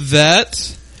get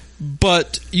that,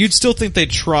 but you'd still think they'd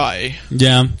try.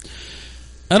 Yeah.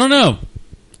 I don't know.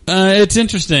 It's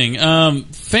interesting.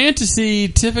 Fantasy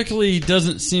typically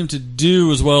doesn't seem to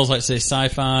do as well as, like, say,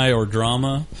 sci-fi or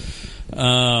drama,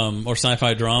 or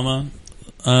sci-fi drama.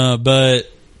 But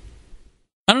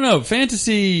I don't know.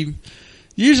 Fantasy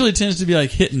usually tends to be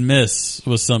like hit and miss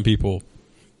with some people.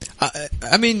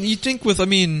 I mean, you think with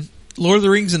Lord of the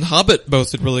Rings and Hobbit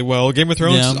both did really well. Game of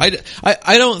Thrones, Yeah.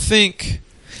 I don't think.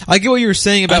 I get what you were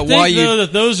saying about why you. Though,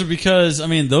 that those are because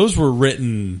those were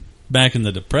written back in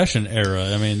the Depression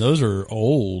era. Those are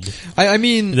old. I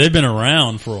mean, they've been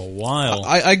around for a while.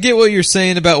 I get what you're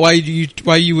saying about why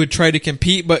you would try to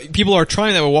compete, but people are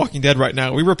trying that with Walking Dead right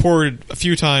now. We reported a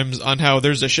few times on how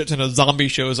there's a shit ton of zombie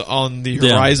shows on the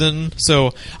horizon.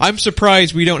 So I'm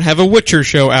surprised we don't have a Witcher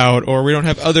show out, or we don't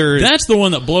have other. That's the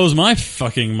one that blows my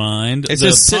fucking mind. It's the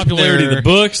just popularity there. of the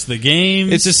books, the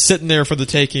games. It's just sitting there for the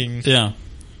taking. Yeah.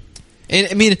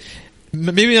 And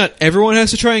maybe not everyone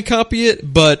has to try and copy it,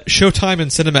 but Showtime and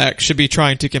Cinemax should be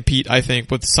trying to compete, I think,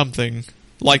 with something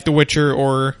like The Witcher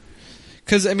or...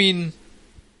 Because,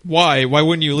 why? Why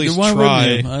wouldn't you at least Why try?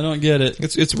 Wouldn't you? I don't get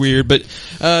it. It's weird, but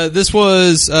this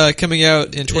was coming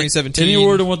out in 2017. Any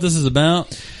word on what this is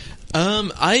about?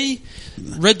 I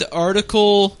read the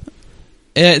article.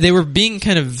 They were being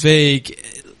kind of vague.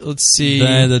 Let's see.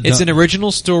 It's an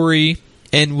original story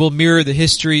and will mirror the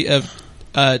history of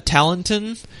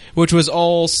Talenton, which was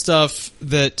all stuff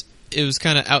that it was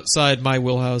kind of outside my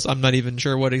wheelhouse. I'm not even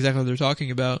sure what exactly they're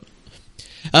talking about.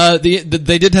 They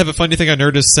did have a funny thing on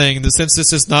Nerdist saying that since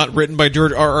this is not written by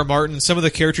George R.R. Martin, some of the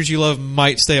characters you love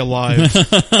might stay alive. So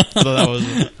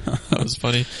that was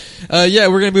funny. Yeah,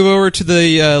 we're going to move over to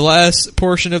the last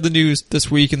portion of the news this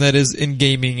week, and that is in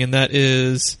gaming, and that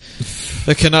is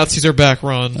the Nazis are back,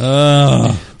 Ron.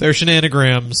 They're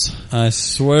shenanigans. I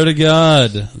swear to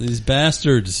God, these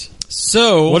bastards.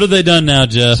 So, what have they done now,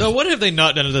 Jeff? So what have they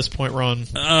not done at this point, Ron?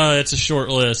 It's a short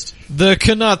list. The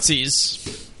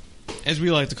Nazis, as we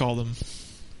like to call them.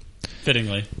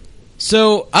 Fittingly.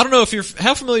 So, I don't know if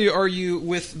how familiar are you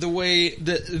with the way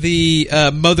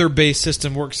the mother-based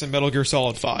system works in Metal Gear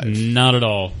Solid 5? Not at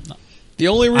all. The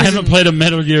only reason I haven't played a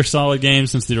Metal Gear Solid game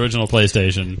since the original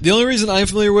PlayStation. The only reason I'm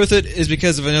familiar with it is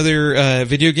because of another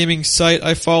video gaming site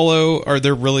I follow, or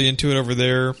they're really into it over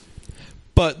there.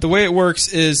 But the way it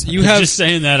works is you have... Just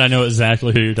saying that, I know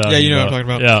exactly who you're talking about. Yeah, you know what I'm talking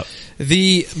about. Yeah.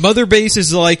 The mother base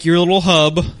is like your little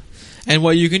hub, and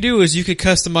what you can do is you can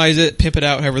customize it, pimp it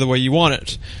out however the way you want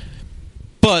it.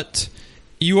 But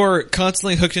you are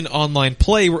constantly hooked in online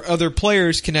play where other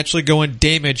players can actually go and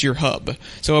damage your hub.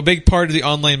 So a big part of the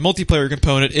online multiplayer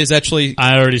component is actually...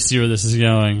 I already see where this is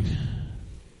going.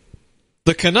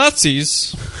 The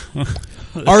Nazis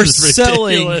are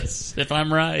selling... if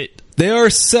I'm right. They are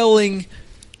selling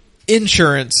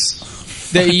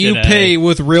insurance that you pay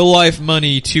with real-life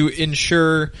money to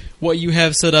insure what you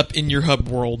have set up in your hub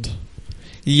world.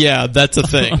 Yeah, that's a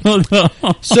thing. Oh, no.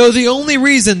 So the only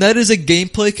reason that is a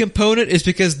gameplay component is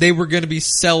because they were going to be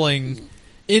selling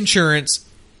insurance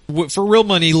for real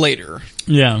money later.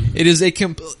 Yeah.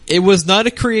 It was not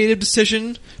a creative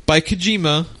decision by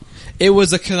Kojima. It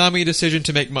was a Konami decision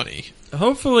to make money.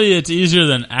 Hopefully it's easier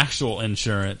than actual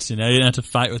insurance. You don't have to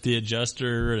fight with the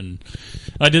adjuster. And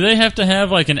do they have to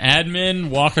have like an admin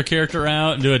walk a character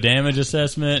out and do a damage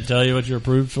assessment, tell you what you're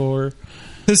approved for?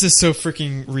 This is so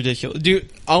freaking ridiculous.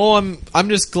 Dude, I'm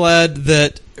just glad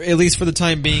that, at least for the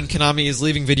time being, Konami is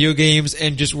leaving video games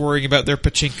and just worrying about their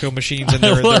pachinko machines and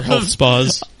their health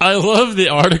spas. I love the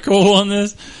article on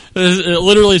this. It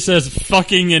literally says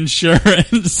fucking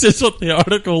insurance. That's what the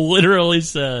article literally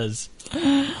says.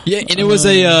 Yeah, and it was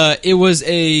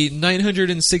a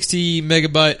 960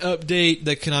 megabyte update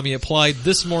that Konami applied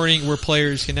this morning where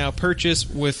players can now purchase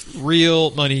with real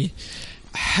money.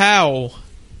 How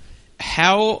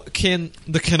can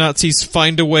the Nazis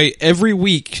find a way every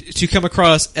week to come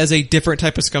across as a different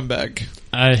type of scumbag?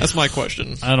 That's my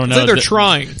question. I don't know. It's like they're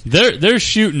trying. They're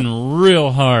shooting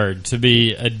real hard to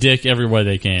be a dick every way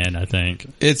they can, I think.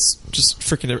 It's just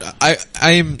freaking... I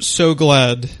am so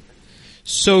glad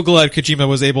Kojima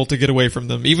was able to get away from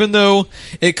them. Even though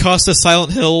it cost us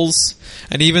Silent Hills,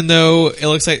 and even though it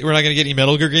looks like we're not going to get any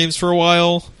Metal Gear games for a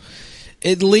while...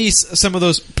 at least some of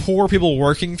those poor people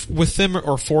working with them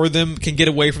or for them can get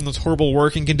away from those horrible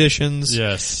working conditions.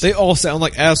 Yes. They all sound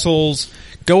like assholes.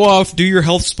 Go off, do your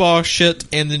health spa shit,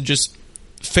 and then just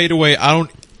fade away. I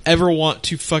don't ever want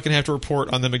to fucking have to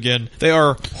report on them again. They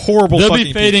are horrible They'll fucking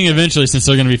be fading people. eventually since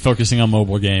they're going to be focusing on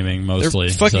mobile gaming mostly.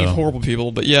 They're fucking horrible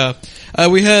people, but yeah.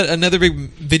 We had another big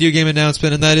video game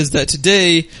announcement, and that is that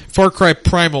today, Far Cry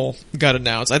Primal got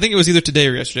announced. I think it was either today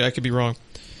or yesterday. I could be wrong.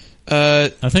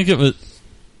 I think it was...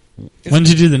 When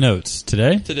did you do the notes?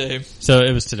 Today? Today. So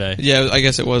it was today. Yeah, I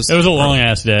guess it was. It was a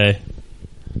long-ass day.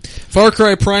 Far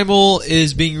Cry Primal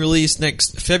is being released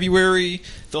next February.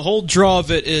 The whole draw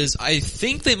of it is, I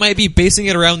think they might be basing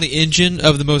it around the engine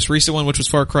of the most recent one, which was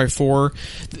Far Cry 4.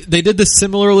 They did this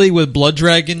similarly with Blood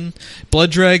Dragon.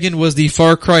 Blood Dragon was the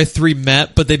Far Cry 3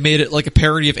 map, but they made it like a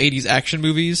parody of 80s action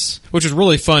movies, which was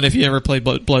really fun if you ever played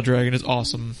Blood Dragon. It's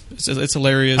awesome. It's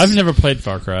hilarious. I've never played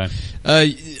Far Cry.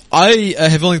 I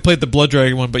have only played the Blood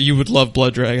Dragon one, but you would love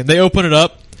Blood Dragon. They open it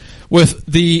up with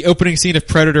the opening scene of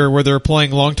Predator where they're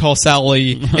playing Long Tall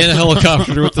Sally in a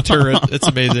helicopter with the turret. It's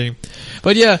amazing.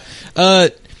 But yeah,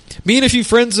 me and a few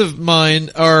friends of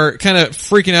mine are kind of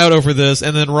freaking out over this,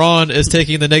 and then Ron is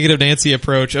taking the negative Nancy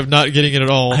approach of not getting it at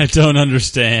all. I don't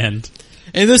understand.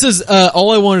 And this is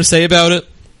all I wanted to say about it,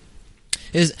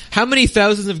 is how many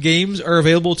thousands of games are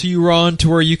available to you, Ron, to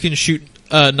where you can shoot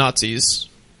Nazis?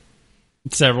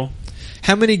 Several.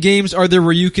 How many games are there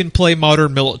where you can play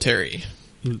modern military?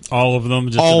 All of them,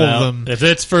 just all about. of them. If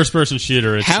it's first-person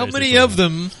shooter, it's how many of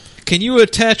them can you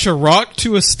attach a rock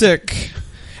to a stick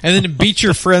and then beat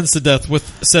your friends to death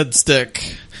with said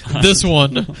stick? This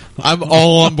one, I'm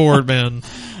all on board, man.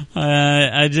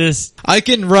 I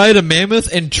can ride a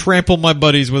mammoth and trample my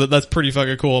buddies with it. That's pretty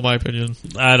fucking cool, in my opinion.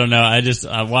 I don't know.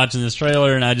 I'm watching this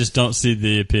trailer and I just don't see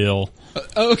the appeal.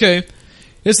 Okay,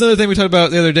 here's another thing we talked about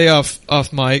the other day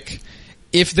off mic.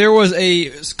 If there was a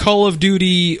Call of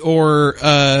Duty or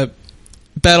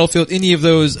Battlefield, any of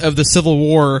those of the Civil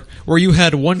War, where you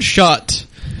had one shot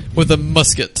with a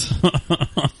musket,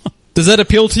 does that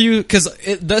appeal to you? Because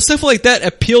that stuff like that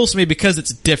appeals to me because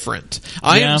it's different.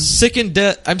 I'm sick to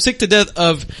death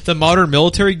of the modern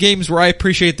military games where I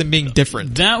appreciate them being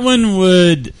different. That one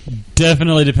would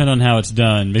definitely depend on how it's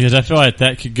done, because I feel like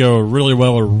that could go really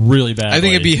well or really bad. I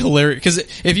think it'd be hilarious because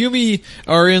if you and me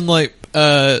are in like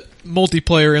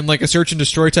multiplayer in like a search and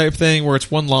destroy type thing where it's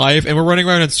one live and we're running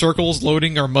around in circles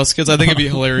loading our muskets, I think it'd be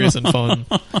hilarious and fun.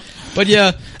 But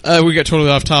yeah, we got totally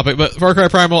off topic. But Far Cry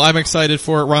Primal, I'm excited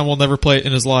for it. Ron will never play it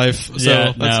in his life,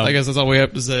 so I guess that's all we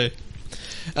have to say.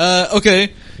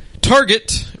 Okay,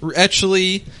 Target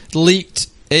actually leaked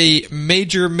a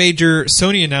major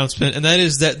Sony announcement, and that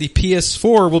is that the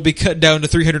PS4 will be cut down to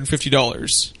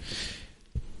 $350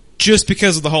 just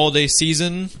because of the holiday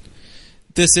season.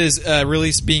 This is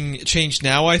release being changed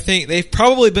now, I think. They've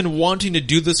probably been wanting to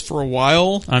do this for a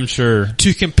while. I'm sure.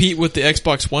 To compete with the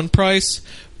Xbox One price,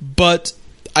 but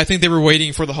I think they were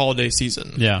waiting for the holiday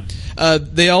season. Yeah.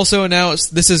 They also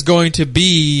announced this is going to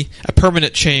be a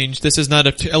permanent change. This is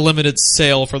not a limited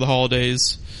sale for the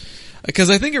holidays. Because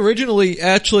I think originally,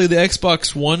 actually, the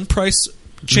Xbox One price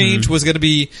change was going to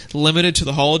be limited to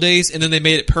the holidays, and then they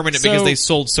made it permanent because they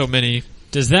sold so many.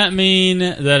 Does that mean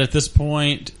that at this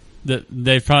point that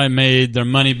they've probably made their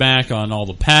money back on all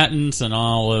the patents and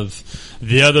all of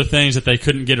the other things that they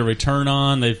couldn't get a return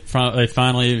on? They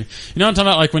finally, you know what I'm talking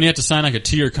about? Like when you have to sign like a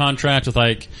 2-year contract with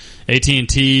like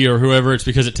AT&T or whoever, it's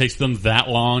because it takes them that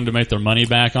long to make their money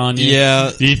back on you.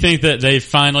 Yeah. Do you think that they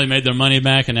finally made their money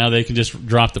back and now they can just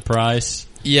drop the price?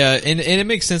 Yeah, and it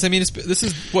makes sense. I mean, this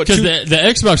is what... Because the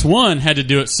Xbox One had to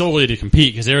do it solely to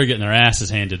compete because they were getting their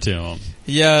asses handed to them.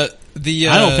 Yeah,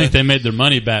 I don't think they made their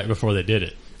money back before they did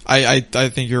it. I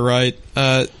think you're right.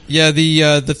 Yeah,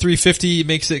 the 350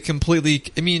 makes it completely...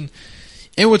 I mean...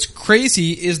 And what's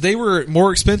crazy is they were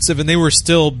more expensive and they were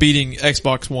still beating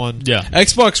Xbox One. Yeah.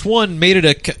 Xbox One made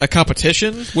it a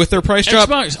competition with their price drop.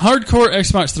 Hardcore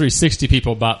Xbox 360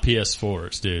 people bought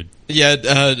PS4s, dude. Yeah,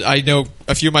 I know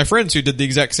a few of my friends who did the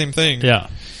exact same thing. Yeah.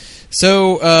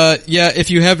 So, yeah, if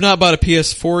you have not bought a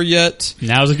PS4 yet...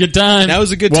 Now's a good time.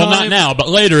 Well, not now, but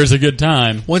later is a good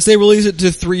time. Once they release it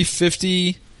to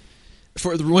 350...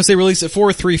 Once they release it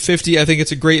for 350, I think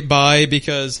it's a great buy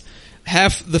because...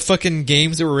 half the fucking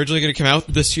games that were originally going to come out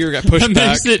this year got pushed back.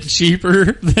 That makes it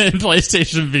cheaper than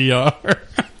PlayStation VR.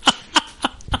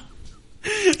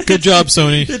 Good job,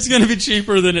 Sony. It's going to be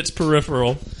cheaper than its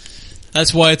peripheral.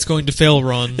 That's why it's going to fail,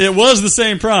 Ron. It was the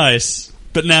same price,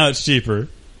 but now it's cheaper.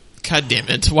 God damn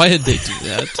it. Why did they do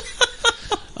that?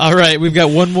 All right, we've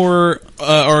got one more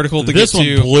article to This get one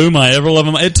to. blew my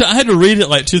ever-loving mind. I had to read it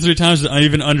like 2-3 times to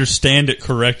even understand it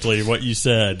correctly, what you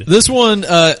said. This one,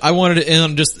 I wanted to end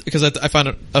on just because I found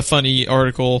it a funny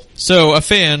article. So, a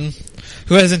fan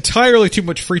who has entirely too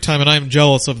much free time, and I am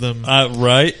jealous of them.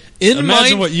 Right?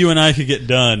 Imagine what you and I could get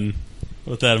done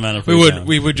with that amount of free time.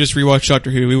 We would just rewatch Doctor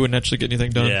Who. We wouldn't actually get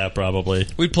anything done. Yeah, probably.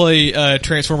 We'd play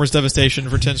Transformers Devastation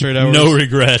for 10 straight hours. No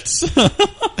regrets.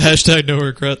 Hashtag no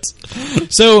regrets.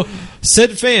 So,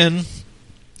 said fan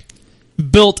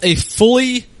built a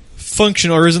fully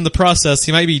functional, or is in the process,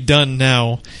 he might be done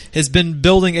now, has been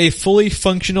building a fully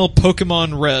functional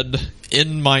Pokemon Red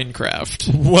in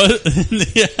Minecraft. What in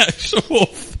the actual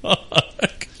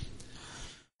fuck?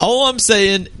 All I'm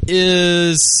saying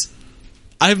is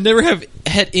I've never had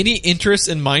any interest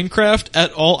in Minecraft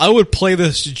at all. I would play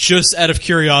this just out of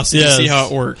curiosity to see how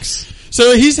it works.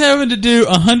 So he's having to do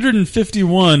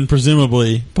 151,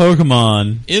 presumably,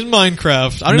 Pokemon. In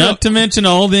Minecraft. I don't know. Not to mention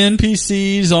all the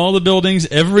NPCs, all the buildings,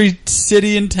 every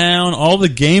city and town, all the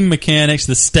game mechanics,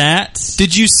 the stats.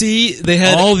 Did you see they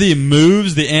had all the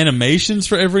moves, the animations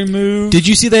for every move? Did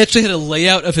you see they actually had a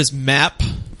layout of his map?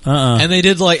 And they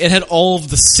did it had all of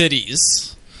the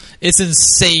cities. It's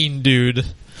insane, dude.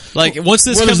 Like, once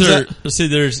this comes out... Let's see,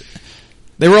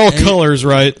 they were all colors,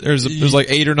 right? There's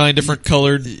 8 or 9 different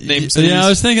colored named cities. Yeah, I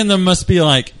was thinking there must be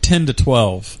 10 to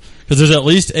 12. Because there's at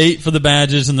least 8 for the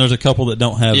badges, and there's a couple that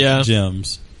don't have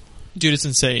gems. Dude, it's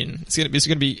insane. It's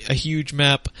gonna be a huge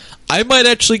map. I might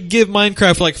actually give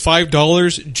Minecraft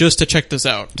 $5 just to check this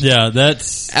out. Yeah,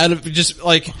 that's... Out of just,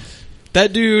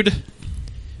 that dude...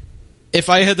 If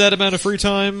I had that amount of free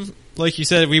time, like you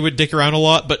said, we would dick around a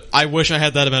lot, but I wish I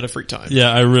had that amount of free time.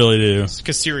 Yeah, I really do.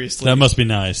 Because seriously. That must be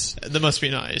nice. That must be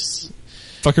nice.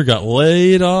 Fucker got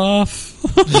laid off.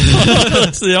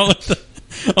 That's the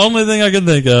only thing I can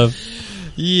think of.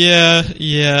 Yeah.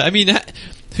 I mean,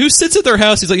 who sits at their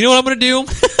house? He's like, you know what I'm going to do?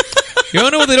 You want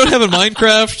to know what they don't have in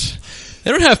Minecraft?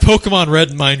 They don't have Pokemon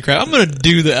Red in Minecraft. I'm going to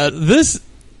do that.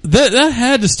 That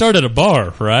had to start at a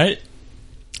bar, right?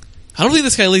 I don't think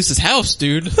this guy leaves his house,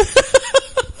 dude. But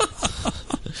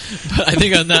I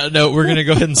think on that note, we're going to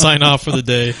go ahead and sign off for the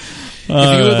day.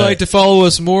 If you would like to follow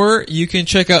us more, you can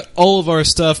check out all of our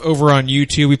stuff over on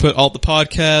YouTube. We put all the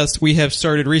podcasts. We have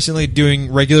started recently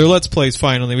doing regular Let's Plays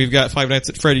finally. We've got Five Nights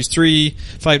at Freddy's 3,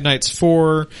 Five Nights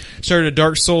 4, started a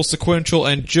Dark Souls sequential,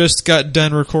 and just got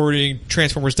done recording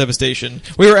Transformers Devastation.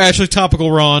 We were actually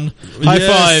topical, Ron. High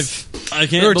five. I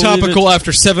can't We were topical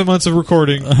after 7 months of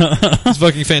recording. It's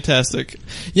fucking fantastic.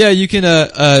 Yeah, you can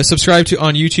subscribe to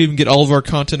on YouTube and get all of our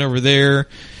content over there.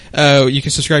 You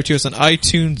can subscribe to us on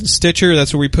iTunes and Stitcher.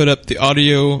 That's where we put up the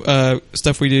audio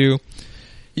stuff we do.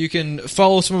 You can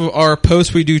follow some of our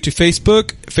posts we do to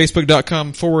Facebook,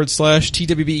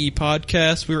 facebook.com/TWBE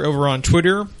podcast. We're over on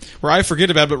Twitter, where I forget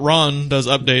about it, but Ron does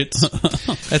updates.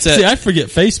 That's it. See, I forget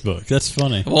Facebook. That's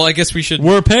funny. Well, I guess we should...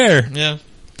 We're a pair. Yeah.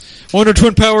 Wonder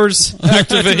Twin Powers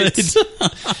activates.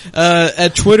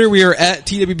 At Twitter, we are at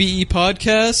TWBE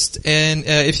Podcast, and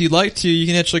if you'd like to, you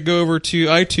can actually go over to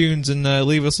iTunes and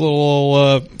leave us a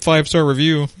little 5-star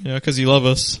review, because you love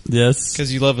us. Yes.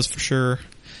 Because you love us for sure.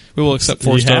 We will accept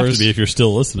 4 stars. You have to be if you're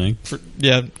still listening.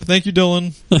 Thank you,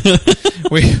 Dylan. Fuck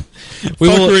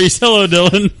Reese. Hello,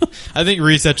 Dylan. I think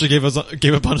Reese actually gave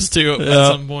up on us too at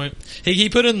some point. He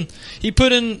put in the he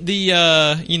put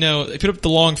up the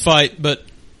long fight, but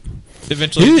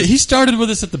eventually he started with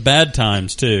us at the bad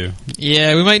times too.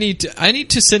 Yeah, we might need to. I need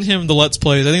to send him the Let's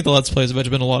Plays. I think the Let's Plays have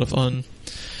been a lot of fun.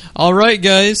 All right,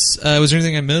 guys. Was there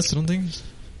anything I missed? I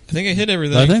think I hit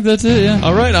everything. I think that's it. Yeah.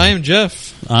 All right. I am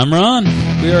Geoff. I'm Ron.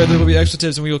 We are There Will Be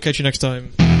Expletives, and we will catch you next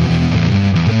time.